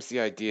sometimes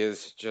the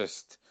ideas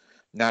just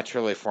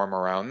naturally form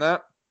around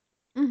that.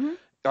 Hmm.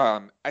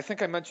 I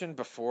think I mentioned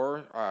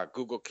before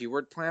Google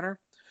Keyword Planner,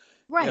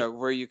 Right.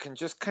 where you can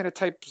just kind of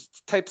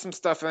type some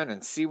stuff in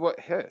and see what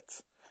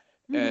hits.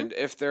 Hmm. And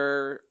if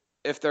there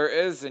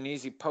is an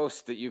easy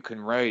post that you can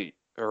write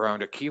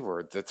around a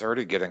keyword that's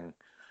already getting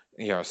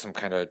some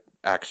kind of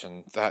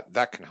action,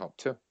 that can help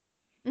too.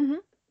 Hmm.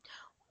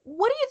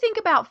 What do you think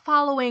about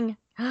following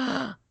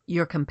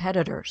your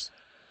competitors?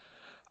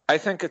 I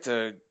think it's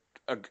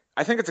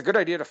I think it's a good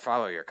idea to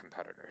follow your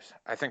competitors.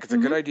 I think it's a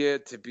good Hmm. idea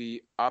to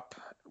be up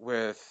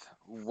with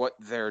what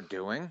they're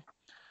doing.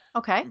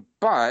 Okay.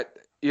 But,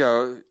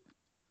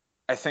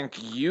 I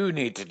think you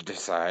need to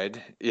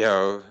decide,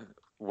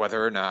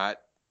 whether or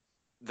not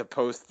the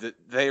post that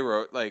they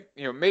wrote, like,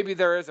 maybe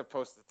there is a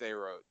post that they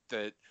wrote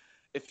that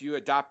if you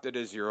adopt it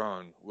as your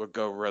own would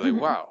go really Hmm.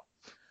 well.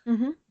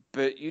 Hmm.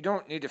 But you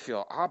don't need to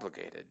feel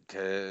obligated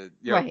to,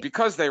 Right.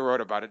 because they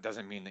wrote about it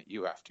doesn't mean that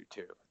you have to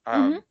too.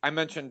 Hmm. I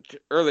mentioned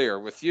earlier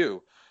with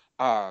you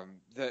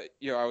that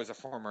I was a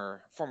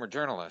former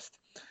journalist,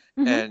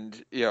 Hmm.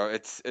 and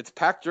it's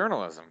packed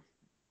journalism.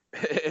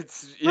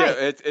 It's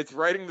Right. it's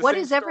writing the What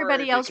same is story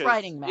everybody else because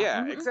writing, Matt?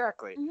 yeah, Hmm.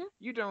 exactly. Hmm.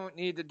 You don't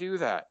need to do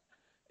that.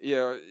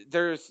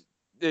 There's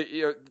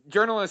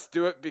journalists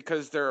do it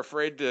because they're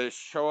afraid to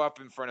show up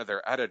in front of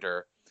their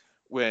editor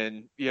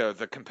when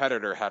the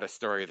competitor had a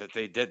story that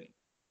they didn't.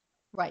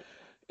 Right.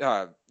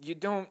 You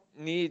don't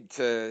need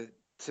to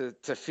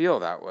feel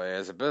that way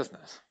as a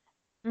business.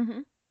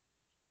 Mm-hmm.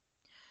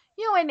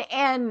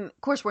 And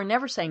of course, we're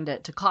never saying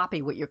to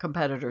copy what your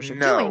competitors are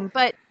No. doing,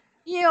 but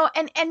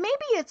and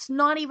maybe it's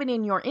not even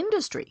in your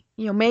industry.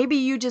 Maybe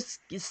you just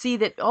see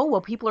that, oh,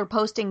 well, people are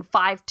posting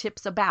 5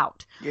 tips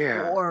about,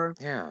 or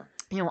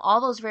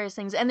all those various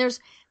things. And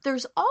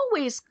there's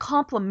always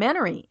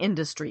complementary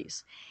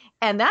industries.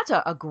 And that's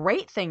a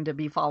great thing to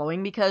be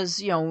following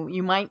because,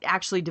 you might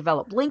actually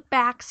develop link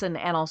backs and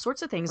all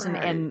sorts of things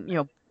Right.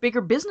 and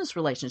bigger business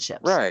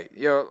relationships. Right.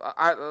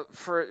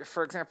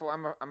 For example,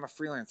 I'm a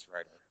freelance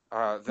writer.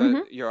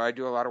 I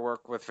do a lot of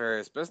work with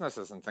various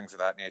businesses and things of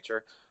that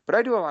nature, but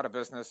I do a lot of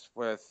business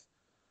with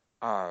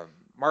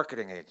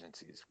marketing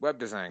agencies, web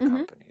design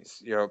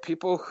companies,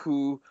 people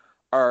who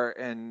are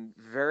in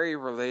very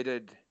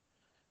related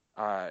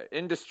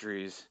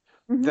industries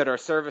that are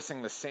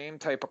servicing the same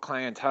type of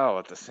clientele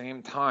at the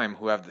same time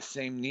who have the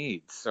same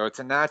needs. So it's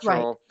a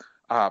natural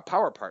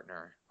power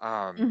partner,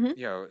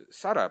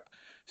 setup.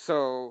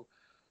 So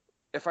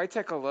if I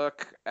take a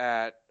look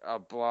at a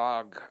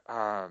blog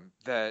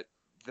that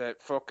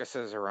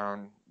focuses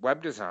around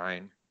web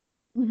design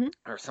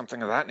or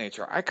something of that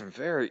nature, I can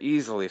very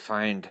easily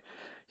find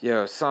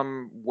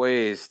some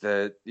ways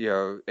that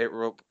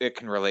it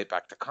can relate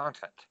back to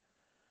content.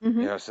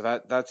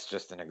 So that's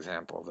just an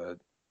example that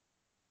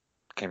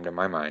came to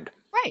my mind.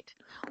 Right.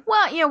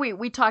 Well,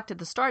 we talked at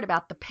the start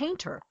about the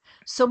painter.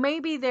 So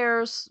maybe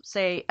there's,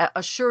 say,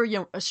 a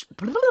Sherwin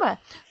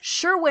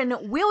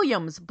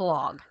Williams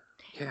blog.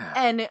 Yeah.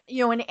 And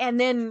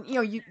then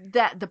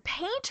that the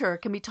painter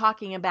can be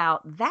talking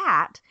about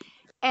that,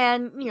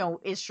 and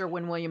is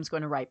Sherwin Williams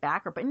going to write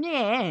back or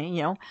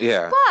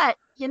Yeah. but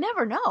you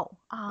never know.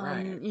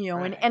 Right.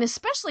 And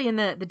especially in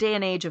the day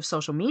and age of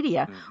social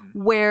media,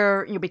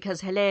 where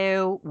because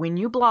when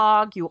you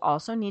blog, you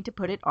also need to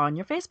put it on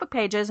your Facebook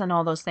pages and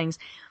all those things.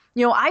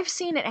 I've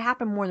seen it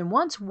happen more than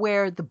once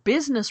where the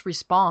business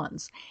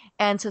responds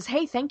and says,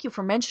 "Hey, thank you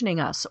for mentioning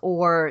us,"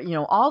 or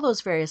all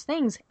those various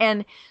things.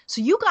 And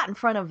so you got in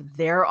front of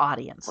their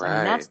audience. Right. I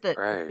mean, that's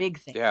the big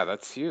thing. Yeah,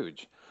 that's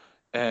huge.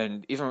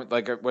 And even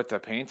like with the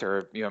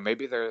painter,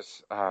 maybe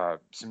there's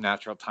some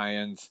natural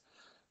tie-ins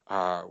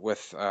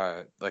with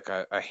like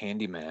a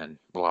handyman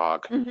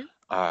blog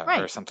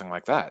or something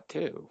like that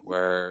too,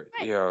 where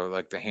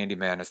like the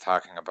handyman is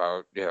talking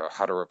about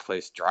how to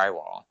replace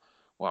drywall.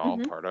 Well,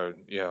 part of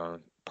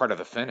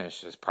the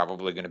finish is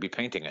probably going to be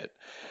painting it.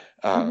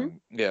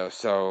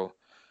 So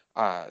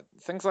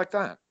things like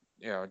that.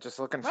 Just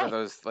looking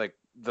for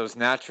those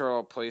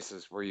natural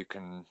places where you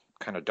can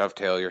kind of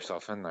dovetail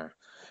yourself in there,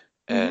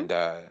 and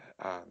that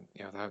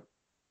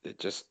it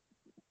just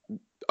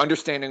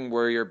understanding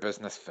where your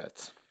business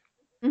fits.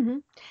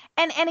 And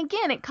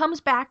again, it comes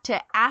back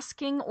to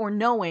asking or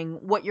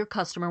knowing what your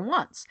customer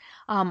wants.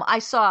 I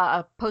saw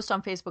a post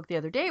on Facebook the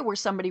other day where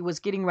somebody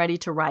was getting ready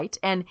to write,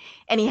 and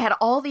he had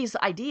all these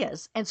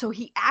ideas, and so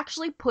he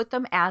actually put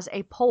them as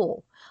a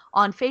poll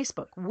on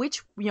Facebook.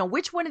 Which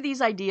one of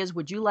these ideas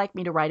would you like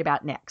me to write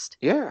about next?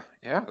 Yeah,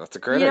 that's a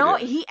great idea.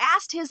 He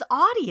asked his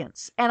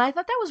audience, and I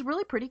thought that was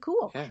really pretty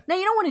cool. Yeah. Now,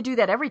 you don't want to do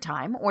that every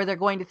time, or they're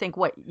going to think,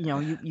 what,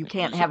 you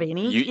can't have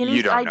any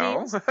you don't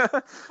ideas.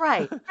 know.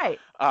 Right.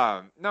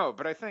 No,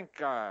 but I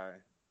think as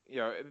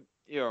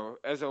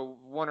a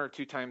 1 or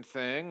 2 time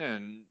thing,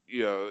 and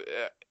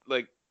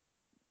like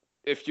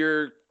if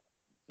you're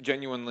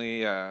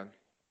genuinely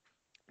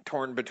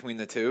torn between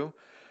the two,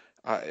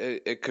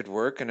 it could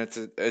work, and it's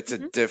a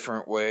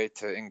different way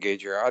to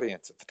engage your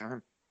audience at the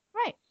time.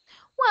 Right.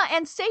 Well,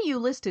 and say you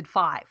listed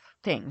 5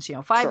 things,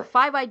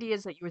 five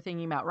ideas that you were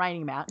thinking about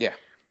writing about. Yeah.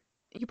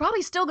 You're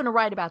probably still going to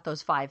write about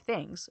those 5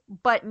 things,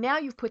 but now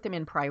you've put them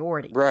in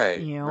priority. Right.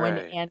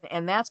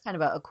 And that's kind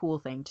of a cool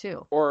thing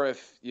too. Or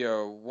if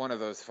one of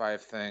those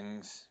 5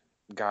 things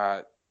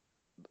got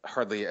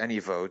hardly any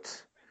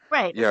votes,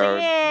 right?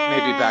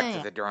 maybe back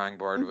to the drawing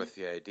board with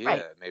the idea.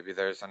 Right. Maybe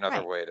there's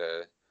another way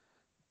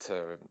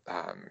to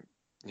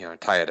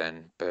tie it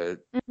in, but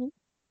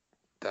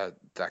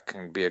that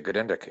can be a good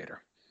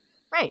indicator.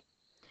 Right.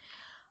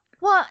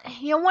 Well,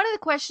 one of the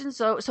questions,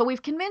 so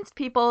we've convinced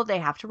people they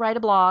have to write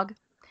a blog.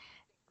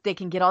 They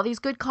can get all these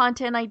good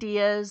content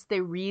ideas.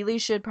 They really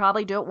should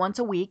probably do it once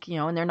a week,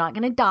 and they're not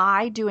going to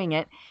die doing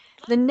it.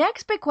 The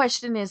next big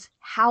question is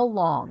how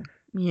long?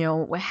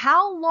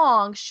 How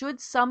long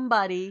should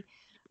somebody,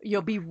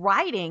 be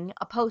writing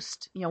a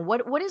post?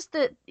 What is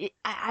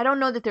I don't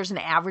know that there's an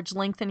average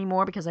length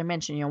anymore because I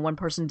mentioned, one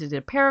person did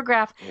a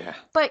paragraph. Yeah.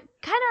 But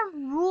kind of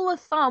rule of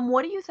thumb,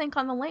 what do you think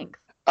on the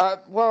length?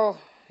 Well,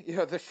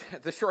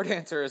 the short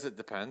answer is it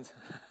depends.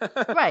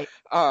 Right.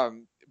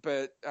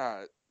 But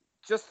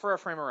just for a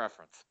frame of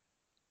reference,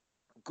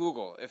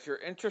 Google, if you're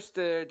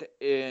interested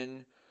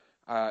in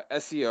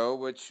SEO,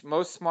 which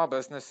most small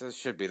businesses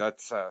should be,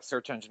 that's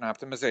search engine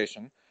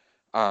optimization,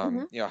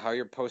 how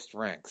your post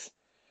ranks.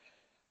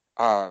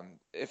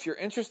 If you're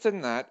interested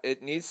in that,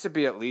 it needs to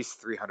be at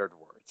least 300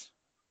 words.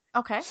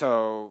 Okay.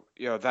 So,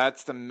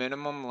 that's the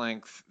minimum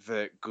length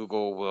that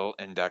Google will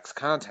index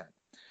content.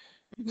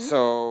 Hmm.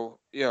 So,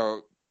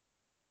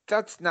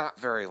 that's not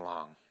very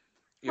long.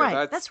 Right.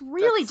 That's That's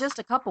really just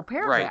a couple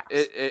right. paragraphs.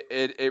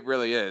 It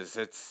really is.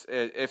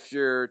 If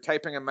you're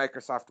typing in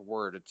Microsoft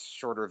Word, it's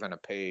shorter than a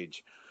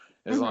page,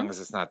 as Hmm. long as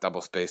it's not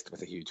double spaced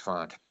with a huge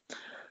font.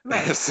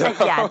 Right. So,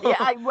 Yeah. Yeah.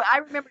 I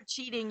remember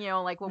cheating,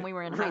 like when we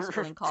were in high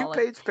school and college.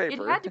 2-page It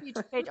paper. had to be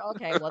 2 page.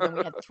 Okay. Well, then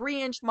we had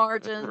 3-inch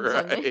margins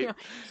and, Right.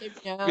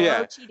 so no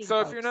Yeah. cheating, So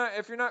folks.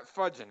 if you're not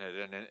fudging it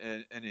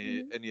in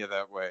Hmm. any of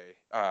that way,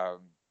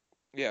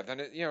 yeah, then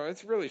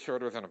it's really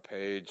shorter than a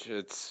page.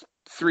 It's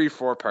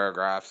 3-4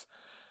 paragraphs,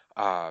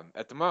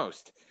 at the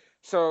most.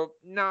 So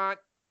not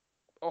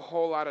a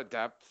whole lot of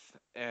depth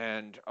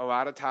and a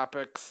lot of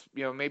topics.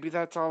 Maybe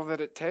that's all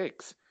that it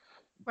takes.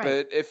 Right.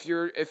 But if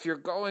you're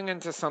going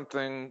into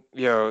something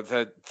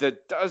that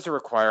does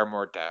require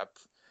more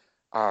depth,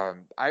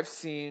 I've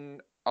seen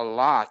a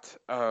lot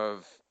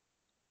of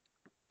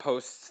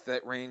posts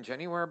that range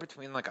anywhere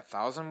between like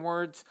 1,000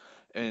 words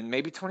and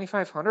maybe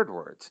 2,500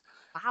 words.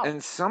 Wow.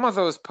 And some of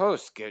those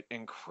posts get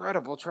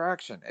incredible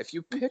traction. If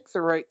you Mhm. pick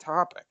the right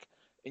topic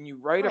and you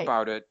write Right.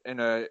 about it in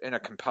a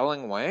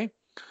compelling way,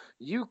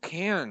 you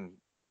can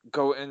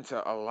go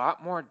into a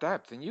lot more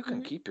depth and you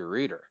can Hmm. keep your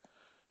reader.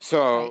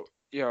 Right.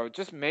 So,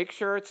 just make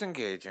sure it's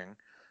engaging,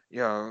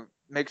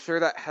 make sure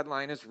that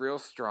headline is real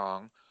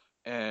strong.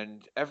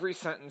 And every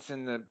sentence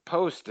in the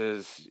post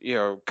is,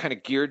 kind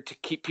of geared to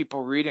keep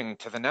people reading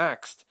to the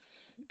next.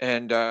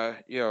 And,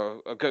 a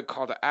good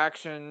call to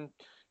action.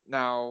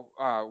 Now,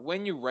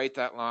 when you write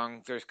that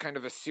long, there's kind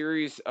of a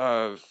series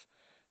of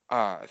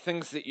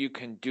things that you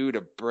can do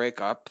to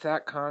break up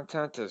that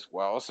content as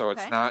well. So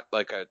it's Okay. not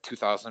like a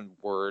 2,000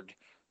 word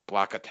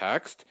block of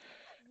text.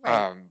 Right.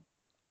 Um,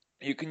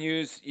 you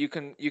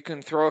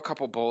can throw a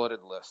couple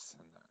bulleted lists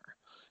in there.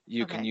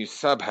 You can Okay. use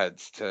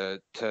subheads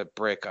to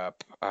break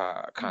up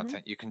Hmm.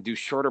 content. You can do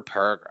shorter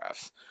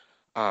paragraphs.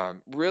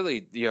 Really,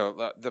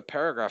 the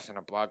paragraphs in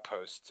a blog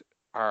post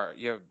are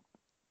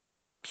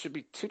should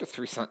be 2 to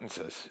 3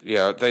 sentences.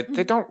 They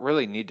Hmm. don't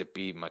really need to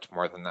be much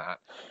more than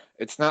that.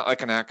 It's not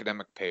like an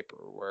academic paper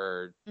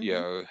where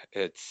Hmm.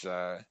 it's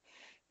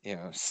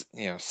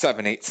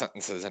 7 8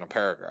 sentences in a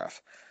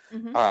paragraph.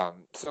 Hmm.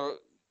 So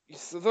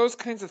those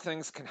kinds of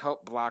things can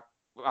help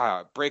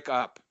break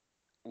up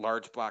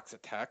large blocks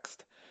of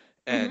text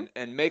Hmm.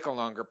 and make a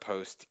longer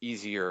post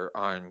easier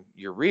on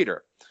your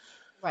reader.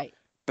 Right.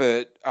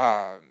 But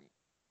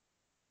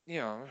you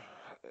know,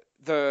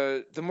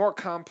 the more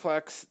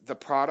complex the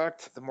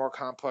product, the more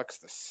complex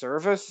the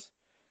service,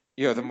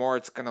 the Hmm. more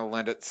it's going to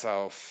lend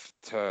itself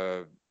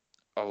to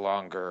a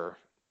longer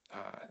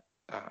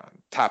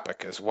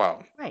topic as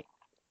well. Right.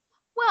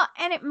 Well,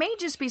 and it may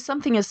just be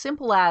something as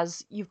simple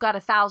as you've got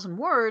 1,000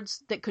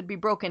 words that could be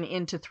broken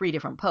into 3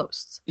 different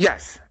posts.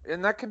 Yes,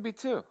 and that can be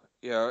too.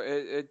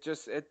 It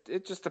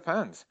just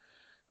depends.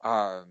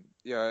 You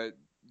know,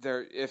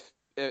 there if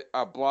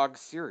a blog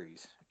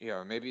series,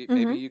 maybe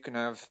Hmm. you can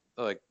have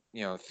like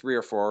 3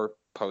 or 4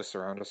 posts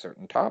around a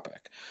certain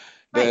topic.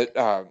 Right.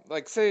 But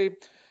like say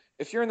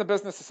if you're in the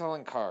business of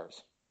selling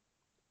cars,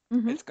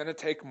 Hmm. it's going to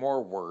take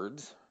more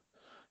words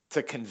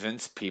to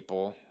convince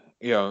people,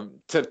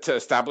 to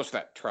establish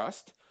that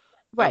trust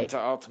and Right. to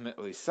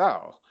ultimately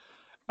sell,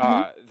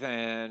 Hmm.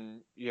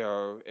 than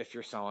if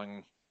you're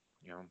selling,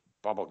 you know,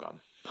 bubble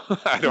gum.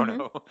 I don't Hmm.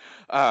 know,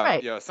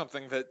 Right.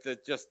 something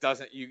that just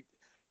doesn't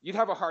you'd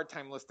have a hard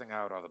time listing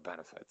out all the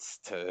benefits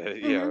to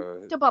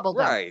Hmm. To bubble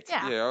gum. right,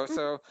 Yeah.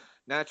 so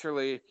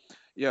naturally,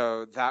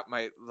 that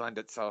might lend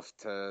itself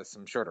to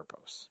some shorter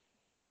posts.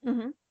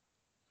 Hmm.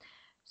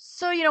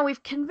 So,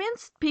 we've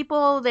convinced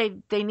people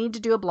they need to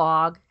do a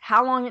blog,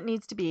 how long it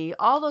needs to be,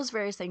 all those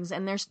various things,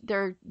 and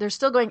they're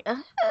still going,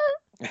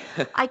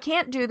 I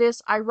can't do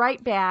this. I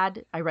write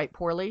bad. I write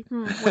poorly.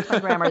 What's my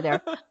grammar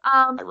there?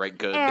 I write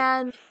good.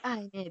 And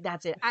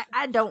that's it.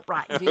 I don't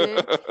write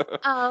good.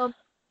 Um,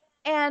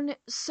 and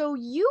so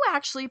you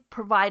actually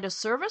provide a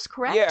service,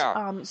 correct?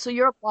 Yeah, So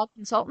you're a blog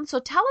consultant. So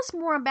tell us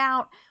more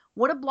about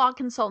what a blog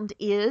consultant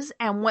is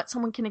and what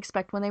someone can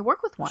expect when they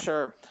work with one.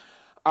 sure.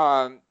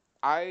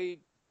 I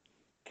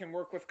can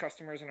work with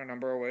customers in a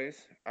number of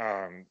ways.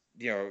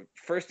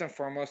 First and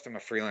foremost, I'm a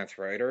freelance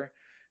writer,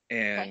 Okay.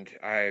 and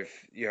I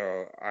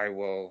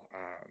will,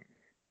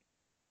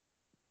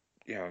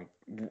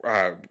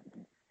 uh,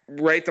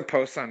 write the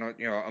posts on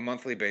a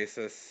monthly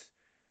basis,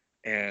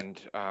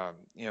 and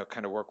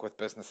kind of work with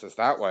businesses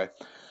that way.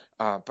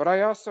 But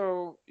I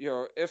also,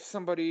 if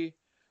somebody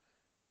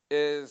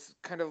is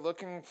kind of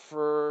looking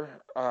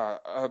for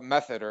a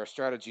method or a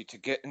strategy to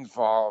get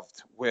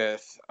involved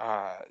with,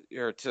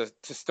 or to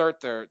start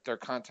their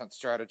content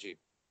strategy,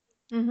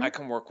 Mm-hmm. I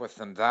can work with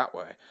them that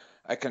way.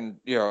 I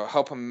can,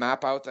 help them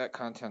map out that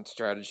content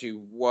strategy.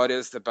 What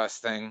is the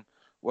best thing?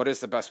 What is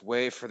the best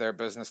way for their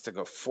business to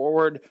go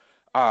forward?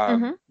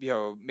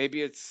 Mm-hmm.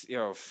 Maybe it's,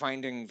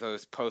 finding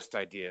those post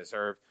ideas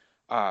or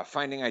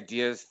finding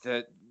ideas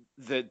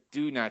that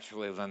do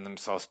naturally lend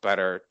themselves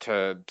better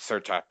to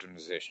search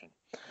optimization.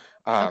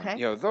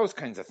 Okay. Those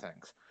kinds of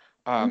things.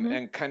 Mm-hmm.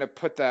 And kind of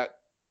put that,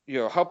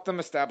 help them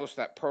establish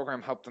that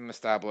program, help them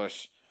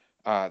establish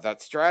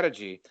that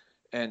strategy,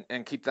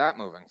 and keep that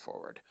moving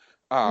forward.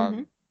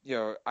 Mm-hmm.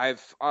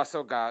 I've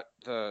also got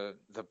the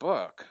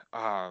book.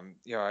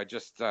 I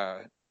just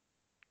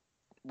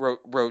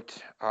wrote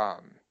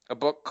a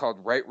book called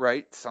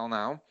Write, Sell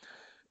Now,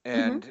 Mm-hmm.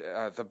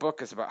 and the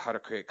book is about how to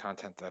create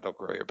content that'll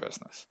grow your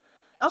business.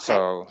 Okay.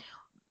 So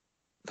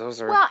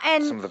those are Well,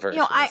 some and of the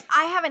various ways.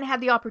 I haven't had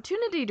the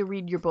opportunity to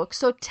read your book,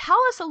 so tell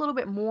us a little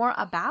bit more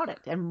about it,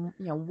 and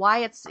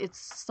why it's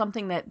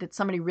something that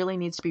somebody really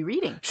needs to be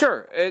reading.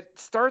 Sure. It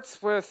starts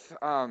with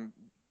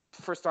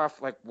first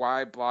off, like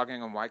why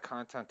blogging and why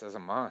content is a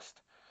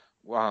must.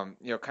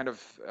 Kind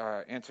of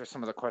answer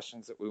some of the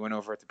questions that we went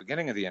over at the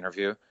beginning of the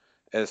interview,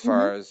 as Mm-hmm.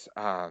 far as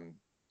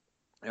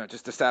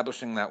just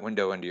establishing that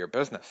window into your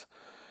business.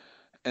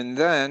 And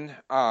then,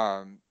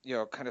 kind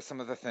of some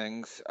of the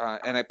things,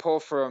 and I pull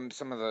from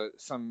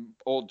some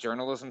old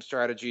journalism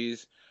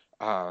strategies,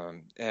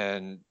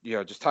 and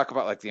just talk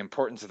about like the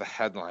importance of the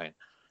headline,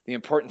 the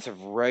importance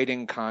of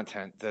writing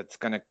content that's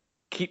going to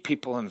keep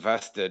people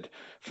invested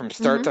from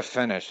start Mm-hmm. to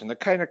finish, and the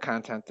kind of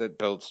content that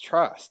builds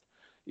trust.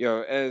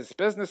 As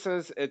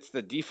businesses, it's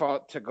the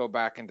default to go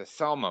back into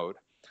sell mode,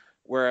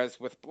 whereas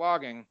with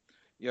blogging,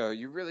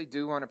 you really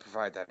do want to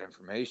provide that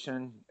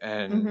information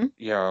and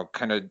Mm-hmm.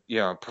 kind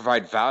of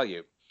provide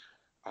value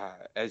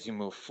as you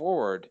move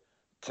forward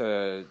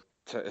to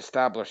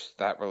establish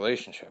that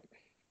relationship.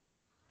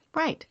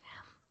 Right.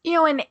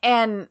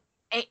 And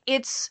it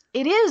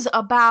is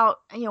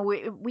about,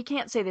 we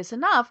can't say this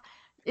enough,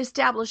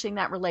 establishing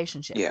that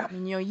relationship. Yeah, I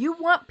mean, you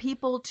want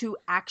people to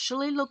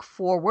actually look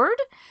forward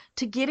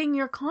to getting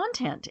your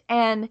content,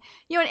 and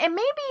and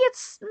maybe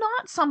it's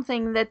not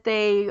something that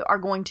they are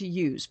going to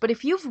use, but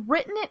if you've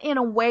written it in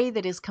a way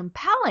that is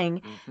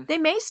compelling, they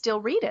may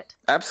still read it.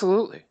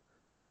 absolutely.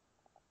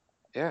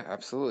 Yeah,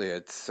 absolutely.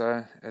 It's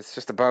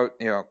just about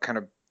kind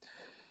of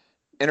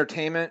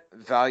entertainment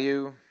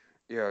value.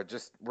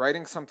 Just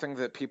writing something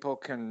that people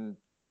can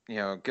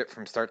get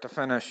from start to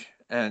finish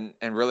and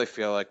really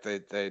feel like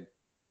they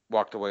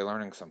walked away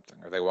learning something,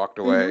 or they walked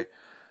Mm-hmm.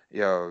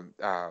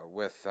 away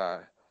with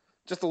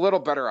just a little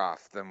better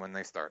off than when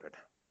they started.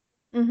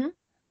 Mm-hmm.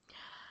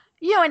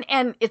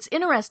 And it's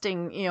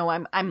interesting,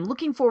 I'm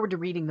looking forward to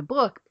reading the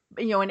book,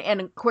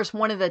 and of course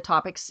one of the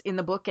topics in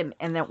the book, and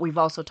that we've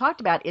also talked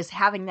about, is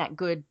having that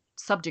good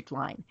subject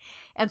line.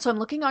 And so I'm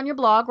looking on your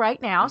blog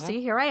right now. Mm-hmm.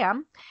 See, here I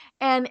am.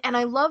 And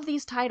I love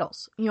these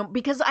titles,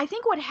 because I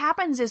think what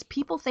happens is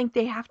people think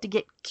they have to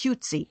get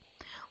cutesy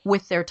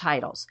with their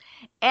titles.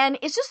 And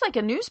it's just like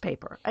a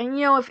newspaper. And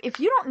if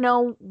you don't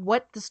know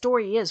what the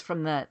story is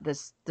from the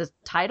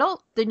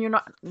title, then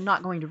you're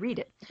not going to read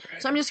it.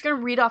 So I'm just going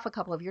to read off a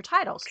couple of your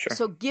titles. Sure.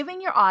 So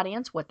giving your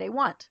audience what they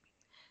want.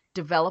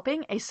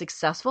 Developing a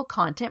successful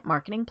content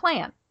marketing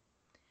plan.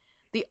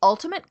 The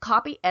ultimate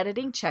copy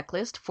editing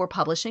checklist for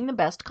publishing the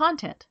best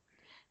content.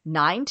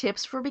 9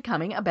 tips for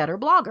becoming a better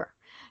blogger.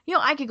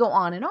 I could go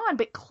on,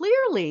 but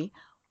clearly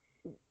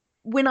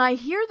when I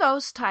hear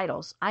those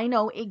titles, I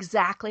know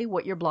exactly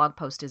what your blog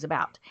post is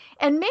about.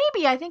 And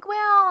maybe I think,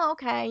 well,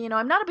 okay,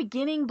 I'm not a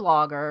beginning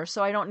blogger,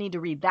 so I don't need to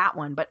read that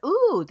one. But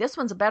ooh, this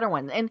one's a better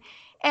one.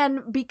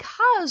 And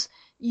because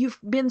you've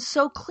been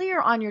so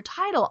clear on your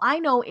title, I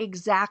know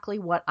exactly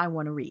what I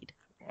want to read.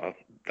 Well,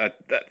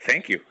 that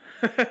thank you.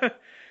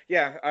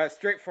 Yeah,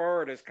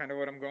 straightforward is kind of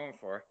what I'm going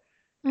for.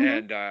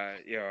 Mm-hmm.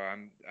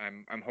 And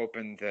I'm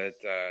hoping that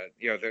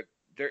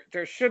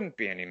there shouldn't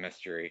be any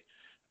mystery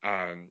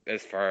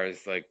as far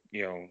as like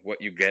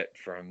what you get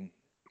from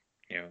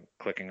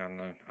clicking on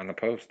the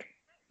post.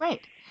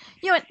 Right.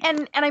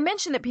 And I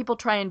mentioned that people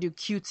try and do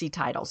cutesy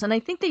titles, and I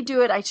think they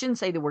do it. I shouldn't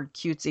say the word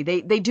cutesy.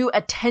 They do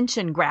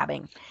attention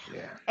grabbing.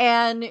 Yeah.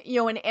 And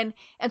and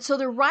so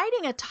they're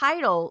writing a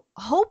title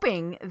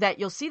hoping that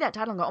you'll see that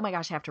title and go, "Oh my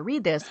gosh, I have to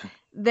read this."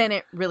 Then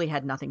it really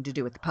had nothing to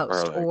do with the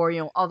post. Or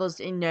Or all those,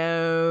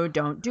 no,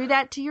 don't do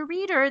that to your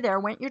reader. There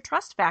went your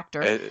trust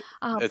factor.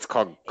 it's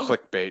called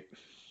clickbait.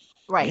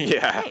 Right.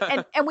 Yeah.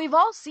 Right. And we've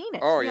all seen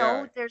it. Oh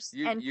yeah. There's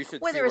You should see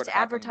whether what it's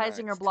happened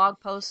advertising or next. blog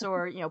posts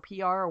or,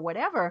 PR or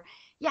whatever.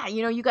 Yeah,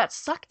 you got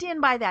sucked in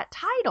by that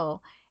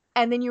title,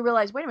 and then you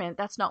realize, wait a minute,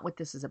 that's not what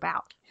this is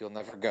about. You'll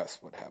never guess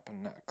what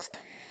happened next.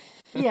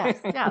 Yes,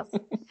 yes.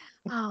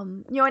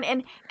 And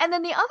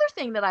then the other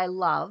thing that I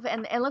love,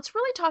 and let's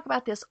really talk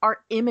about this, are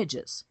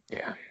images.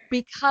 Yeah.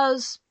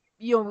 Because,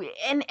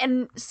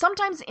 and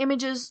sometimes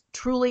images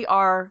truly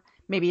are,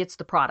 maybe it's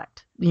the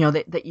product,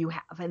 that you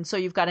have. And so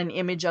you've got an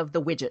image of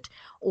the widget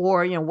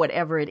or,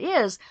 whatever it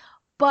is.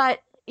 But,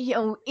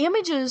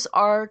 images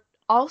are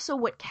also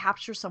what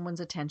captures someone's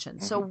attention.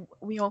 Mm-hmm. So,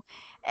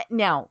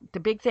 now the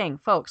big thing,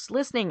 folks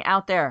listening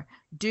out there,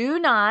 do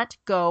not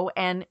go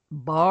and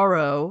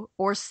borrow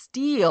or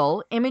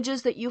steal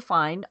images that you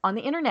find on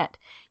the internet.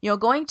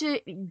 Going to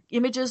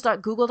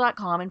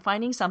images.google.com and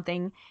finding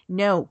something,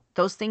 no,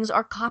 those things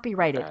are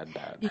copyrighted.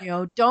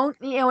 Bad. Don't,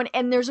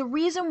 and there's a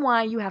reason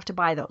why you have to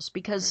buy those,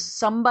 because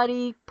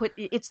somebody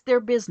it's their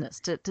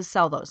business to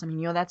sell those. I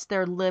mean, that's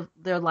their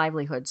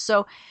livelihood.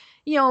 So,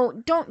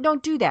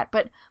 don't do that.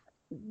 But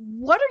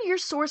what are your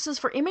sources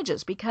for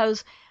images?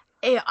 Because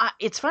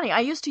it's funny.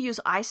 I used to use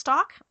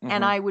iStock,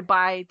 and I would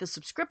buy the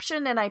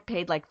subscription, and I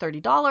paid like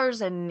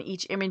 $30, and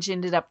each image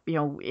ended up,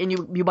 and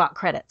you bought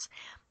credits,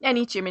 and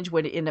each image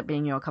would end up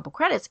being, a couple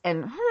credits.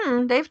 And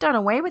they've done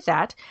away with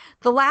that.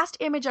 The last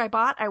image I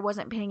bought, I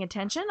wasn't paying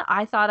attention.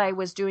 I thought I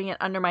was doing it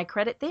under my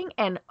credit thing,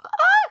 and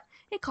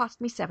it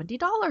cost me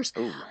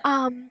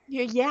 $70.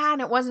 Yeah,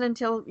 and it wasn't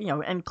until,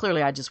 and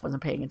clearly I just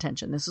wasn't paying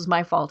attention. This is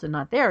my fault and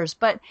not theirs.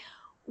 But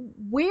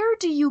where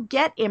do you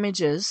get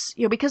images?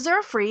 Because there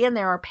are free and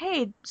there are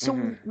paid. So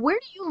where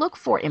do you look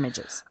for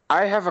images?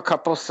 I have a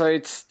couple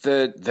sites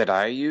that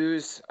I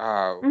use.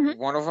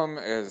 One of them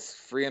is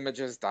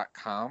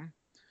freeimages.com.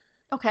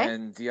 Okay.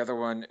 And the other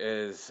one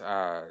is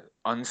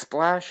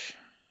Unsplash.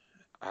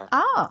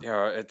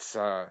 It's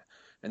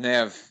and they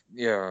have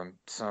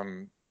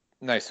some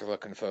nicer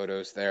looking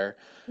photos there.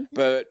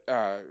 But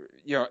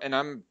and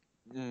I'm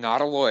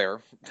not a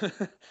lawyer.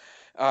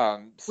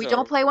 We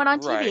don't play one on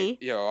TV.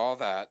 Right, all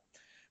that.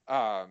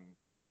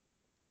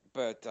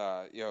 But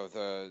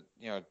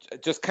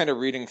just kind of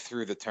reading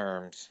through the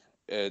terms,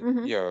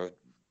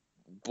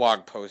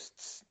 blog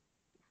posts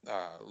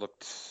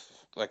looked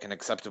like an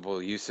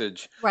acceptable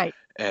usage. Right.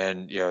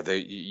 And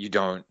you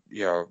don't,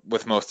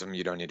 with most of them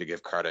you don't need to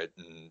give credit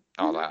and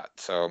all that.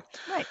 So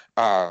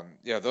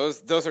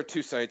those are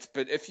two sites.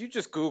 But if you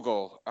just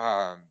Google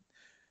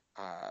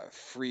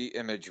free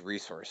image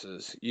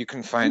resources, you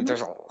can find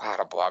there's a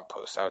lot of blog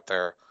posts out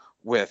there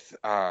with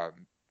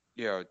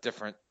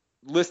different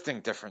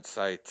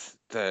sites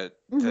that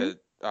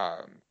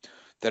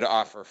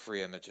offer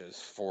free images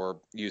for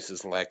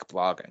uses like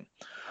blogging.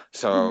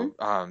 So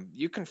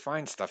you can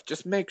find stuff.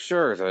 Just make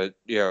sure that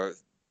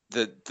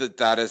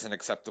that is an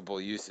acceptable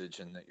usage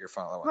and that you're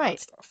following that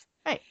stuff.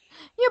 Right.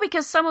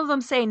 Because some of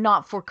them say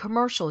not for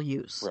commercial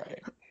use.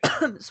 Right.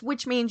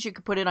 Which means you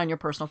could put it on your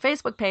personal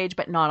Facebook page,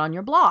 but not on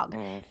your blog,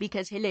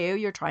 because hello,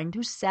 you're trying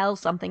to sell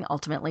something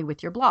ultimately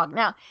with your blog.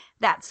 Now,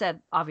 that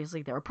said,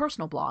 obviously there are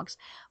personal blogs,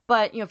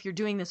 but if you're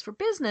doing this for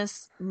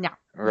business, no.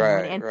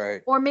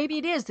 Right. Or maybe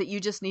it is that you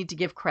just need to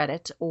give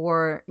credit,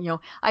 or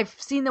I've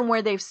seen them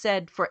where they've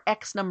said for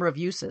X number of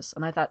uses,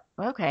 and I thought,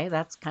 okay,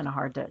 that's kind of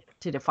hard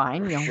to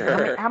define.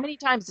 Sure. How many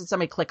times did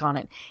somebody click on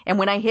it? And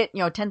when I hit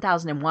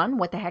 10,001,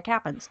 what the heck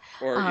happens?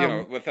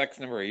 Or with X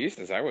number of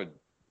uses, I would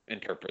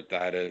interpret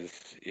that as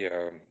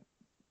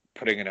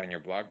putting it on your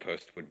blog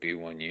post would be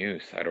one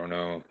use. I don't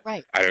know.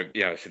 Right.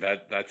 So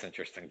that's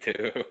interesting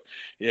too.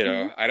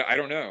 I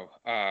don't know.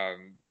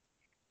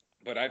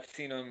 But I've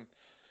seen them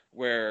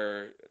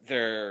where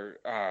they're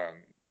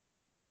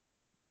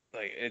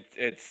like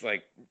it's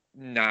like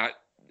not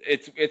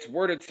it's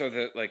worded so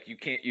that like you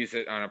can't use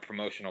it on a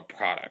promotional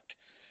product.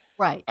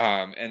 Right.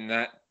 And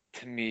that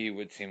to me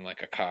would seem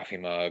like a coffee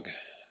mug,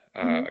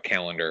 a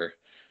calendar.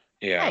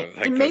 Yeah, right.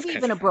 like And maybe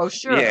even a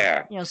brochure.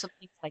 Yeah, some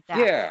things like that.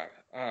 Yeah,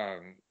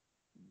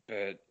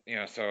 but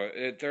so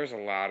there's a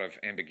lot of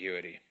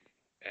ambiguity,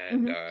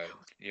 and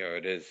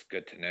it is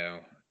good to know.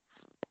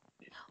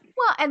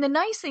 Well, and the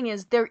nice thing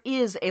is there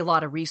is a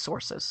lot of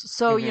resources.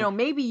 So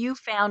maybe you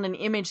found an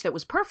image that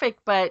was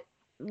perfect, but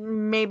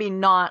maybe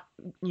not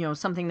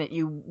something that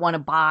you want to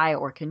buy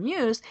or can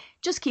use.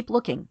 Just keep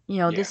looking.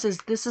 This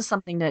is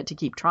something to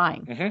keep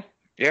trying.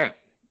 Yeah.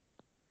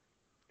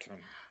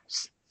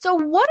 So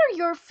what are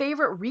your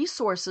favorite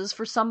resources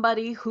for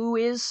somebody who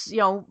is,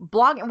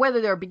 blogging,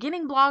 whether they're a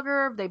beginning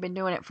blogger, they've been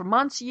doing it for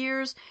months,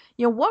 years,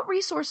 what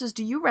resources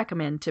do you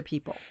recommend to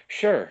people?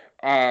 Sure.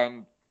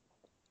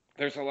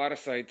 There's a lot of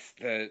sites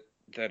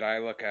that I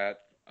look at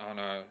on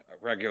a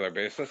regular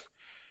basis.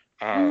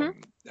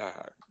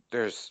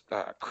 There's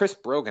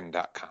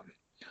chrisbrogan.com.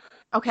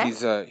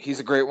 Okay. He's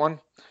a great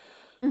one.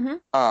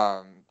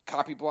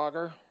 Copy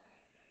Blogger.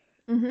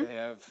 They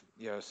have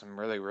some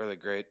really, really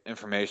great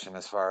information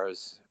as far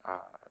as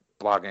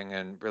blogging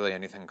and really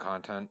anything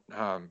content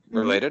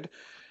related.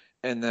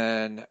 And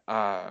then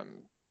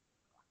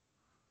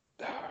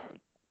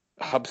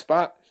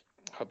HubSpot.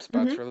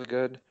 HubSpot's really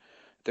good.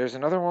 There's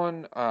another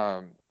one,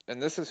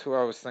 and this is who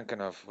I was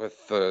thinking of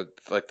with the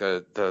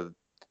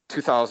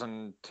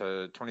 2,000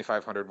 to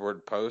 2,500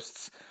 word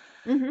posts.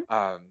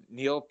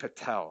 Neil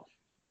Patel.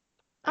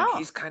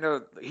 And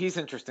he's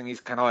interesting.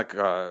 He's kind of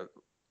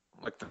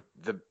like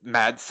the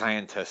mad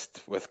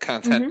scientist with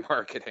content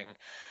marketing.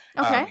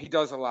 Okay. He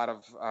does a lot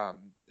of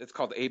it's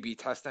called A/B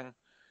testing,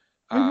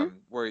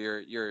 where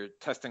you're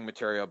testing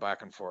material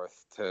back and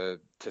forth to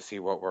see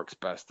what works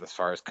best as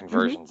far as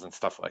conversions and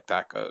stuff like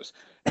that goes.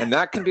 And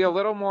that can be a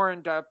little more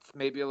in depth,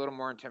 maybe a little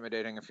more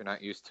intimidating if you're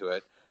not used to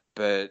it.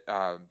 but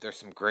there's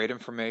some great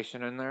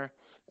information in there,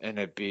 and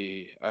it'd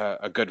be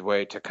a good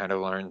way to kind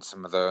of learn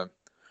some of the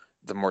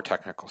more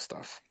technical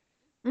stuff.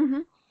 Hmm.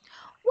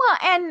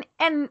 Well,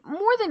 and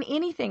more than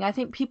anything, I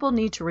think people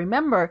need to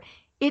remember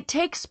it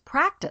takes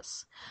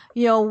practice.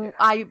 Yeah.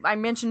 I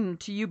mentioned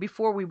to you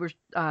before we were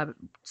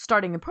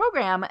starting the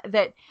program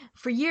that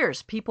for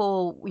years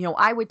people,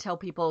 I would tell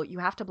people you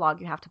have to blog,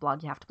 you have to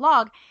blog, you have to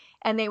blog,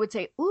 and they would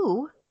say,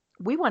 "Ooh,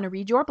 we want to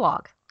read your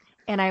blog,"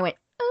 and I went,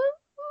 "Ooh,"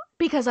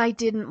 because I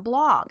didn't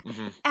blog,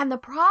 Hmm. and the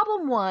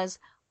problem was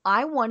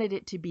I wanted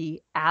it to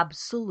be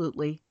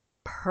absolutely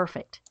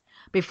perfect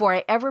before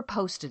I ever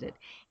posted it.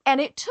 And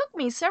it took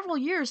me several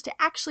years to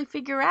actually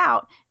figure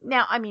out.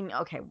 Now, I mean,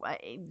 okay,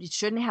 you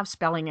shouldn't have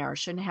spelling errors,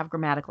 shouldn't have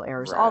grammatical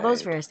errors, all those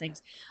Right. various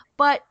things.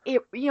 But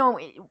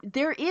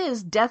there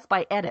is death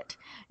by edit,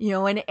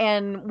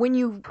 and when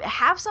you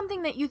have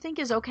something that you think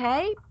is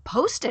okay,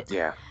 post it.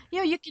 Yeah.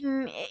 You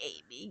can,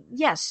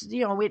 yes,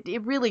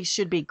 it really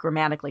should be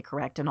grammatically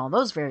correct and all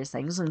those various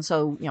things. And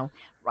so,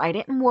 write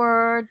it in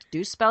Word,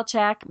 do spell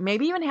check,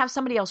 maybe even have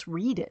somebody else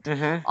read it,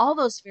 Hmm. all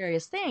those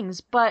various things.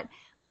 But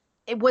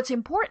what's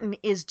important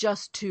is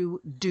just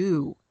to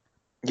do.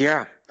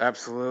 Yeah,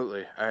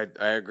 absolutely. I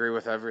agree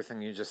with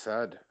everything you just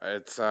said.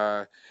 It's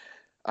kind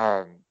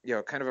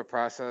of a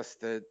process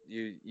that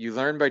you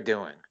learn by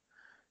doing.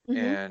 Hmm.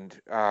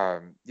 And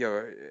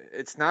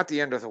it's not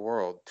the end of the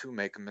world to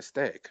make a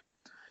mistake.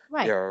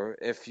 Right.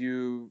 If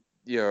you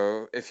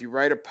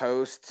write a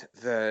post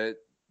that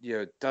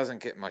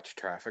doesn't get much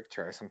traffic,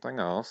 try something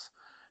else,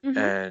 Hmm.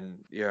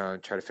 and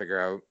try to figure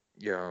out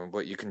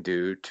what you can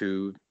do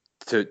to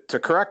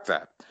correct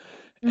that.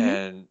 Hmm.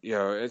 And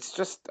it's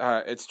just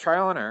it's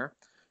trial and error.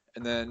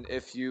 And then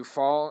if you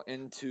fall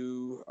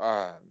into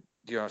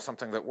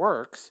something that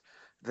works,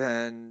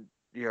 then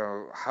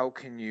how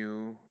can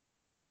you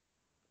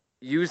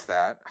use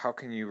that? How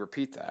can you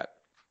repeat that?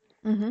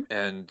 Hmm.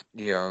 And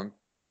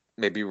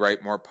maybe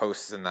write more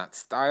posts in that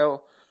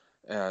style,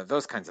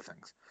 those kinds of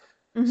things.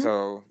 Hmm.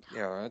 So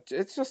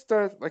it's just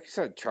like you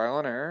said, trial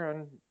and error,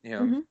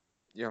 and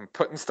Hmm.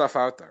 putting stuff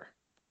out there.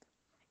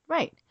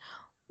 Right.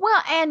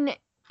 Well, and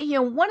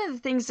one of the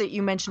things that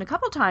you mentioned a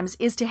couple times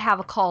is to have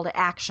a call to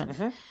action.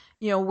 Hmm.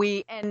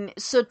 And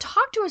so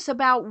talk to us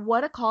about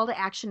what a call to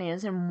action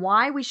is and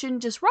why we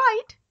shouldn't just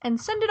write and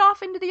send it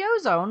off into the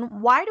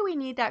ozone. Why do we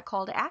need that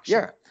call to action?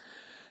 Yeah,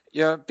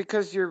 yeah,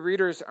 because your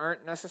readers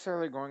aren't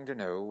necessarily going to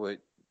know what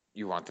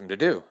you want them to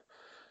do.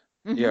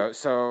 Hmm.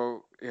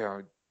 So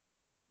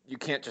you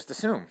can't just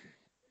assume.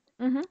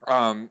 Hmm.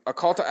 A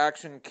call to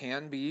action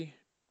can be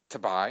to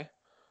buy.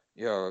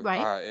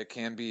 Right. It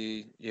can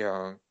be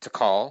to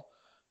call,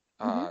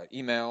 Hmm.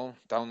 email,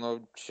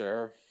 download,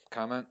 share,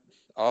 comment,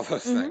 all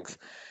those Hmm. things.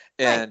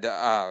 Right.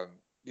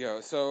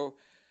 And so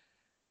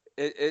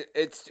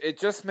it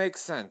just makes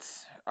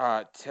sense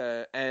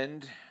to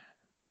end.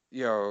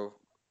 You know,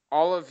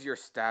 all of your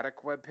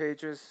static web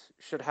pages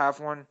should have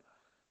one.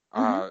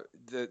 Hmm.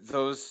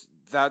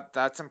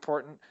 That's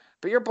important,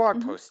 but your blog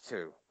Hmm. posts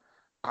too.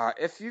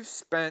 If you've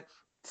spent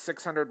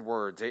 600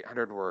 words,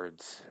 800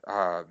 words,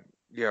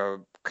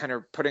 kind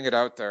of putting it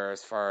out there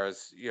as far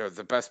as,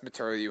 the best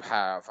material you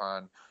have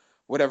on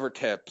whatever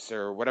tips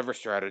or whatever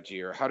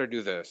strategy or how to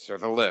do this or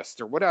the list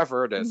or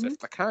whatever it is, Hmm. if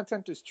the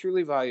content is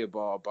truly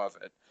valuable above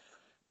it,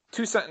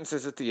 two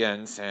sentences at the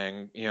end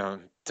saying,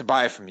 to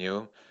buy from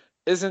you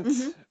isn't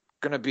Hmm.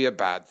 going to be a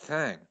bad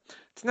thing.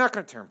 It's not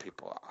going to turn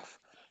people off.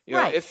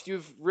 Right. If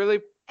you've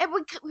really,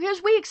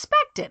 Because we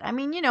expect it. I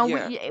mean,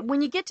 yeah,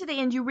 when you get to the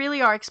end, you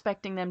really are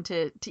expecting them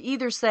to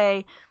either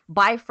say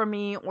buy from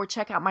me or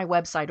check out my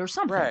website or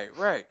something. right,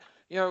 right.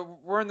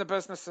 We're in the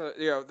business of,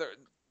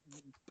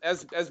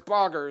 as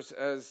bloggers,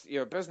 as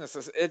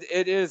businesses,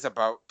 it is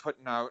about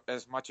putting out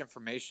as much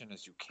information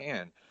as you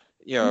can,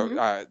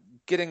 Hmm.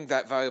 getting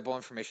that valuable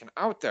information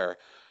out there.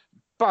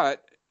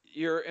 But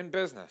you're in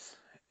business,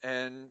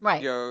 and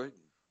Right.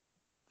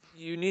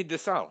 you need to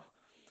sell.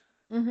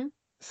 Hmm.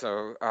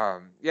 So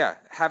yeah,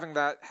 having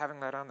that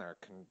on there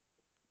can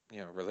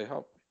really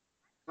help.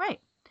 Right.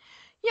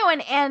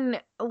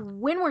 And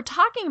when we're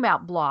talking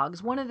about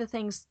blogs, one of the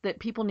things that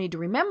people need to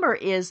remember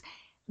is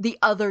the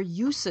other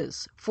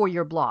uses for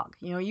your blog.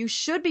 You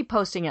should be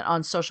posting it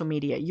on social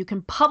media. You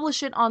can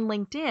publish it on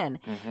LinkedIn.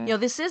 Hmm.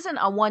 This isn't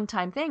a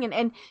one-time thing.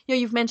 And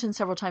you've mentioned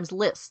several times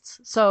lists.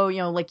 So,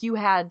 like you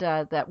had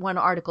that one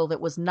article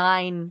that was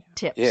 9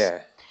 tips.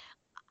 Yeah,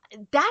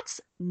 That's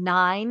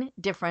 9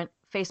 different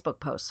Facebook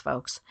posts,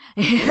 folks.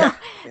 yeah,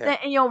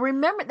 yeah.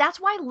 Remember that's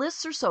why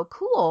lists are so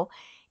cool.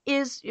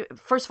 Is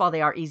first of all,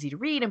 they are easy to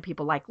read and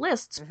people like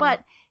lists, Hmm.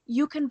 but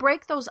you can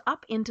break those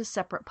up into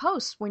separate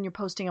posts when you're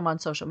posting them on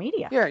social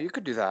media. Yeah, you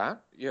could do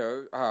that.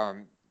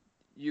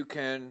 You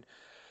can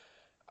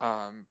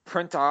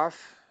print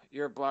off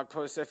your blog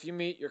post if you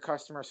meet your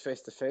customers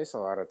face to face. A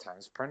lot of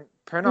times, print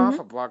off Hmm.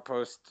 a blog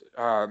post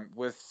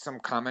with some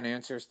common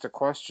answers to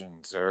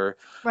questions, or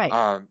Right.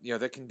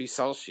 they can be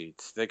sell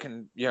sheets. They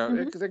can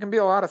Hmm. they can be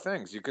a lot of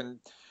things. You can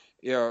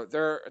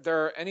there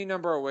are any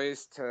number of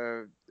ways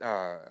to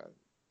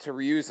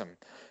reuse them.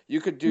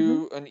 You could Hmm.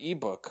 do an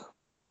ebook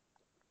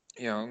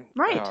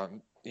Right.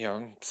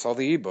 Sell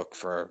the ebook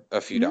for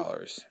a few Mhm.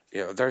 dollars.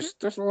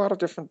 There's a lot of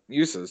different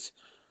uses.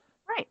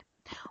 Right.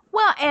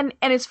 Well, and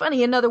it's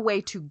funny, another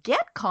way to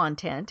get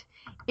content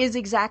is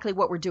exactly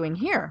what we're doing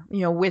here,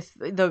 with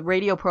the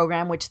radio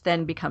program, which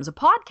then becomes a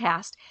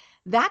podcast.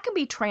 That can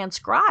be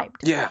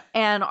transcribed. Yeah.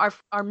 And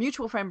our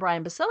mutual friend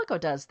Brian Basilico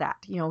does that.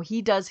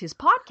 He does his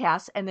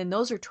podcasts, and then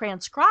those are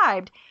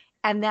transcribed,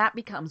 and that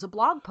becomes a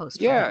blog post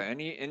for Yeah, him.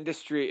 any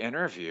industry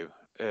interview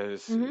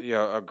is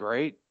Mhm. a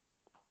great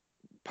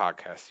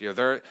podcast.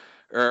 They're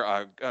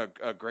or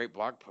a great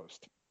blog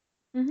post.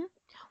 Mhm.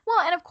 Well,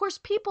 and of course,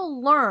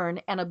 people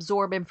learn and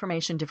absorb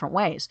information different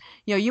ways.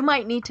 You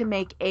might need to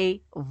make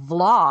a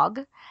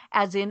vlog,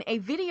 as in a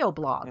video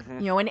blog.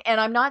 Mhm. And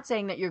I'm not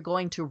saying that you're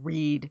going to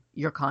read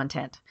your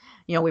content.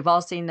 We've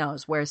all seen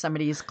those where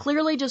somebody is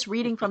clearly just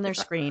reading from their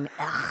screen.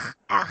 Ugh,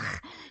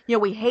 ugh.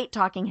 We hate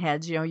talking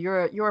heads.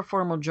 You're a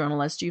former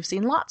journalist. You've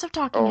seen lots of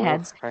talking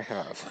heads. I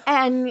have.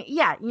 And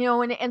yeah,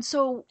 and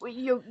so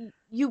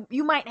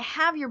you might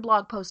have your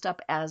blog post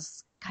up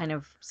as kind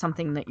of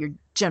something that you're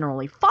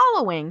generally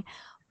following,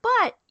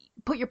 but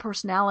put your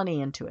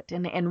personality into it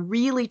and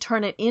really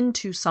turn it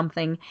into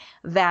something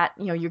that,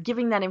 you're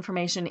giving that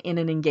information in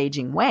an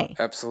engaging way.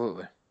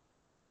 Absolutely.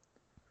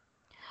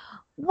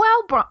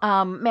 Well,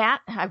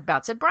 Matt, I've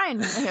about said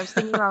Brian. I was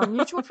thinking of our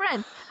mutual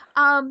friend.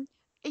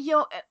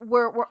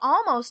 We're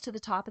almost to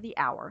the top of the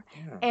hour.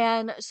 Yeah.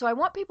 And so I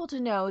want people to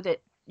know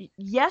that,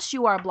 yes,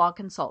 you are a blog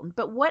consultant,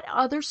 but what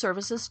other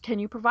services can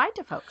you provide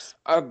to folks?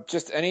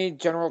 Just any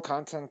general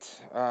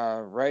content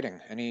writing,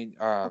 any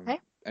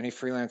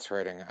freelance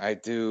writing. I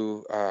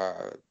do,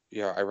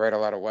 I write a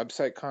lot of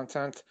website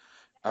content,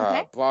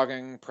 Okay.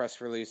 blogging,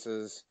 press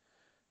releases,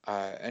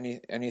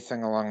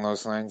 anything along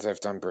those lines.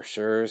 I've done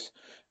brochures.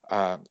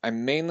 I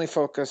mainly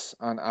focus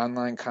on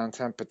online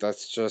content, but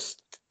that's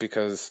just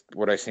because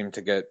what I seem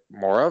to get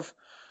more of.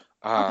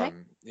 Okay.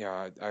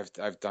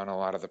 I've done a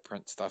lot of the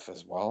print stuff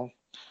as well.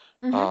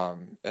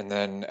 Mm-hmm. And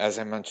then, as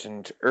I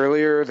mentioned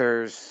earlier,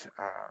 there's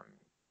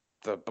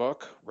the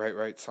book,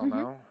 Right, Sell Mm-hmm.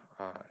 Now,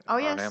 Oh,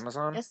 on yes.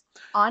 Amazon. Yes.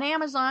 On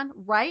Amazon.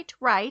 Right.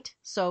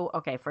 So,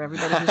 okay, for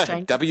everybody who's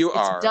trying to, WR.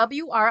 it's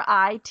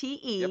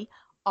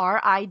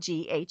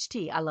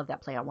WRITERIGHT. I love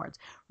that play on words.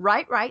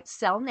 Right,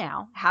 Sell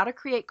Now, how to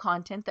create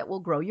content that will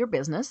grow your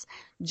business.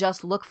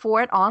 Just look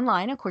for it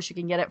online. Of course, you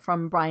can get it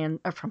from Brian.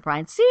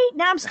 See,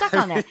 now I'm stuck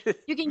on that.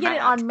 You can get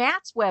it on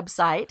Matt's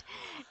website.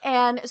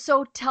 And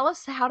so tell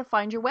us how to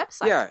find your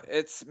website. Yeah,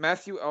 it's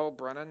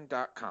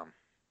MatthewLBrennan.com.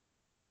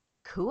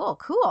 Cool.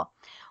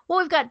 Well,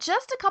 we've got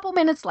just a couple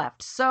minutes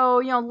left. So,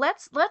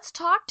 let's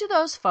talk to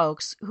those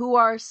folks who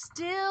are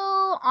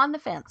still on the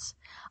fence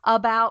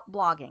about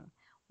blogging.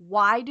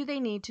 Why do they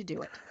need to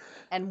do it?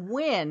 And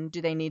when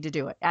do they need to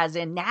do it? As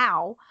in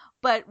now,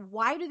 but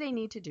why do they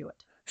need to do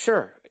it?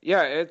 Sure.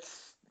 Yeah,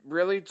 it's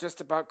really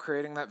just about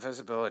creating that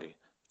visibility.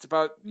 It's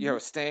about, Mm-hmm.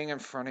 Staying in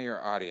front of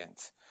your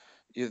audience.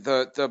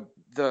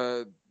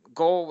 The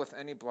goal with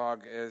any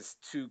blog is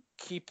to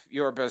keep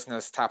your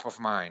business top of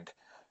mind.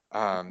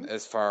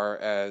 As far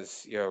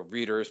as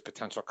readers,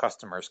 potential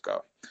customers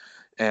go,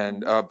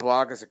 and a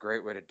blog is a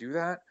great way to do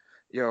that.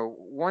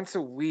 Once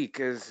a week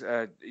is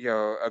a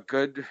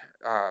good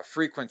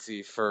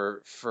frequency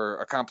for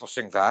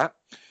accomplishing that,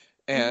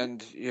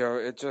 and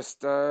it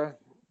just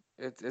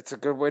it's a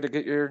good way to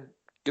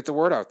get the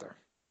word out there.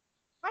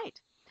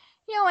 Right.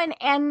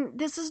 And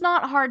this is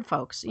not hard,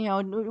 folks.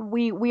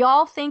 We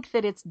all think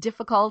that it's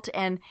difficult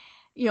and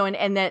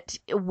and that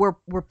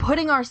we're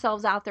putting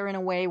ourselves out there in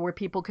a way where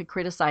people could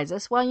criticize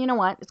us. Well, you know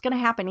what? It's going to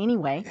happen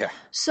anyway. Yeah.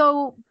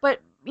 So, but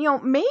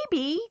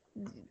maybe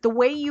the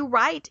way you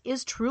write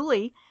is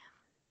truly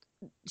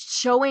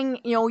showing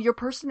your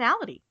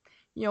personality.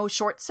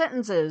 Short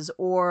sentences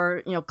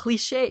or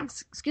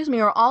cliches,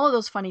 or all of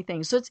those funny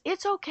things. So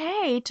it's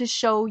okay to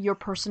show your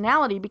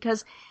personality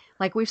because,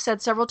 like we've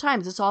said several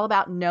times, it's all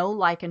about know,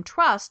 like, and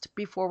trust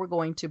before we're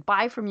going to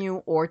buy from you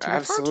or to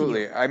refer to you.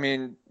 Absolutely. I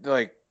mean,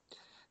 like,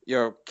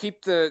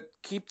 keep the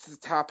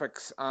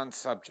topics on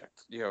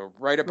subject.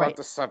 Write about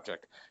the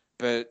subject.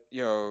 But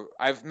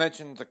I've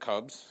mentioned the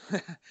Cubs.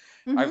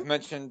 Mm-hmm. I've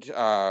mentioned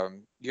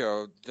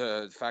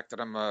the fact that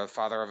I'm a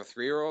father of a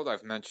 3-year-old.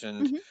 I've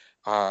mentioned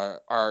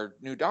our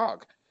new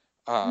dog.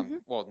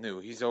 Well, new.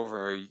 He's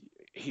over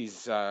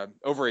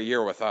a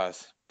year with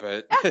us,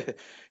 but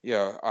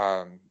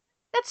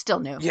that's still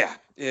new. Yeah,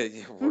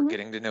 we're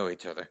getting to know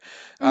each other.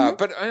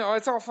 But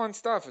it's all fun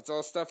stuff. It's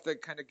all stuff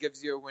that kind of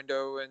gives you a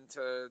window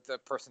into the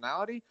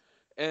personality.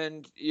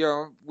 And,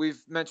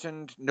 we've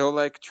mentioned know,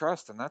 like,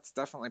 trust, and that's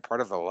definitely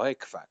part of the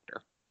like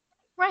factor.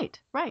 Right.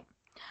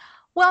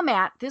 Well,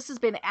 Matt, this has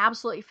been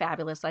absolutely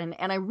fabulous, and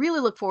I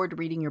really look forward to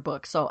reading your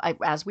book. So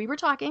as we were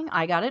talking,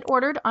 I got it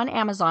ordered on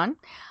Amazon,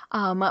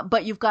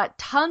 but you've got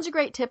tons of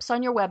great tips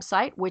on your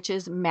website, which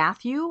is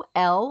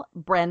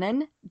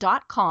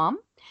MatthewLBrennan.com.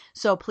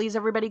 So please,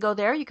 everybody, go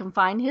there. You can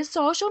find his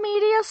social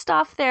media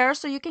stuff there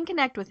so you can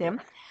connect with him.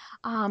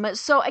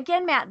 So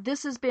again, Matt,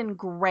 this has been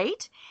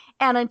great.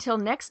 And until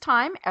next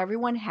time,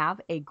 everyone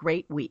have a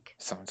great week.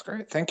 Sounds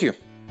great. Thank you.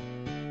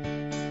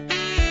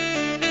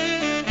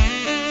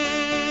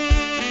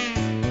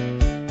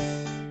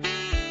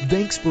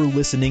 Thanks for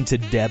listening to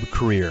Deb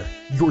Creer,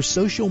 your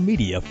social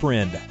media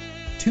friend.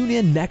 Tune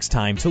in next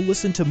time to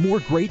listen to more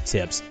great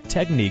tips,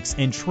 techniques,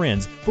 and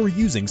trends for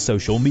using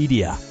social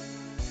media.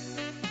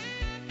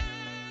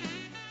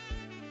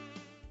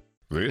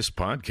 This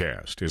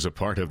podcast is a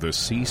part of the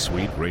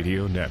C-Suite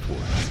Radio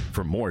Network.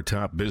 For more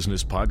top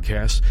business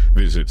podcasts,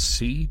 visit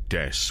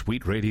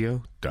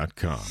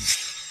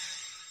c-suiteradio.com.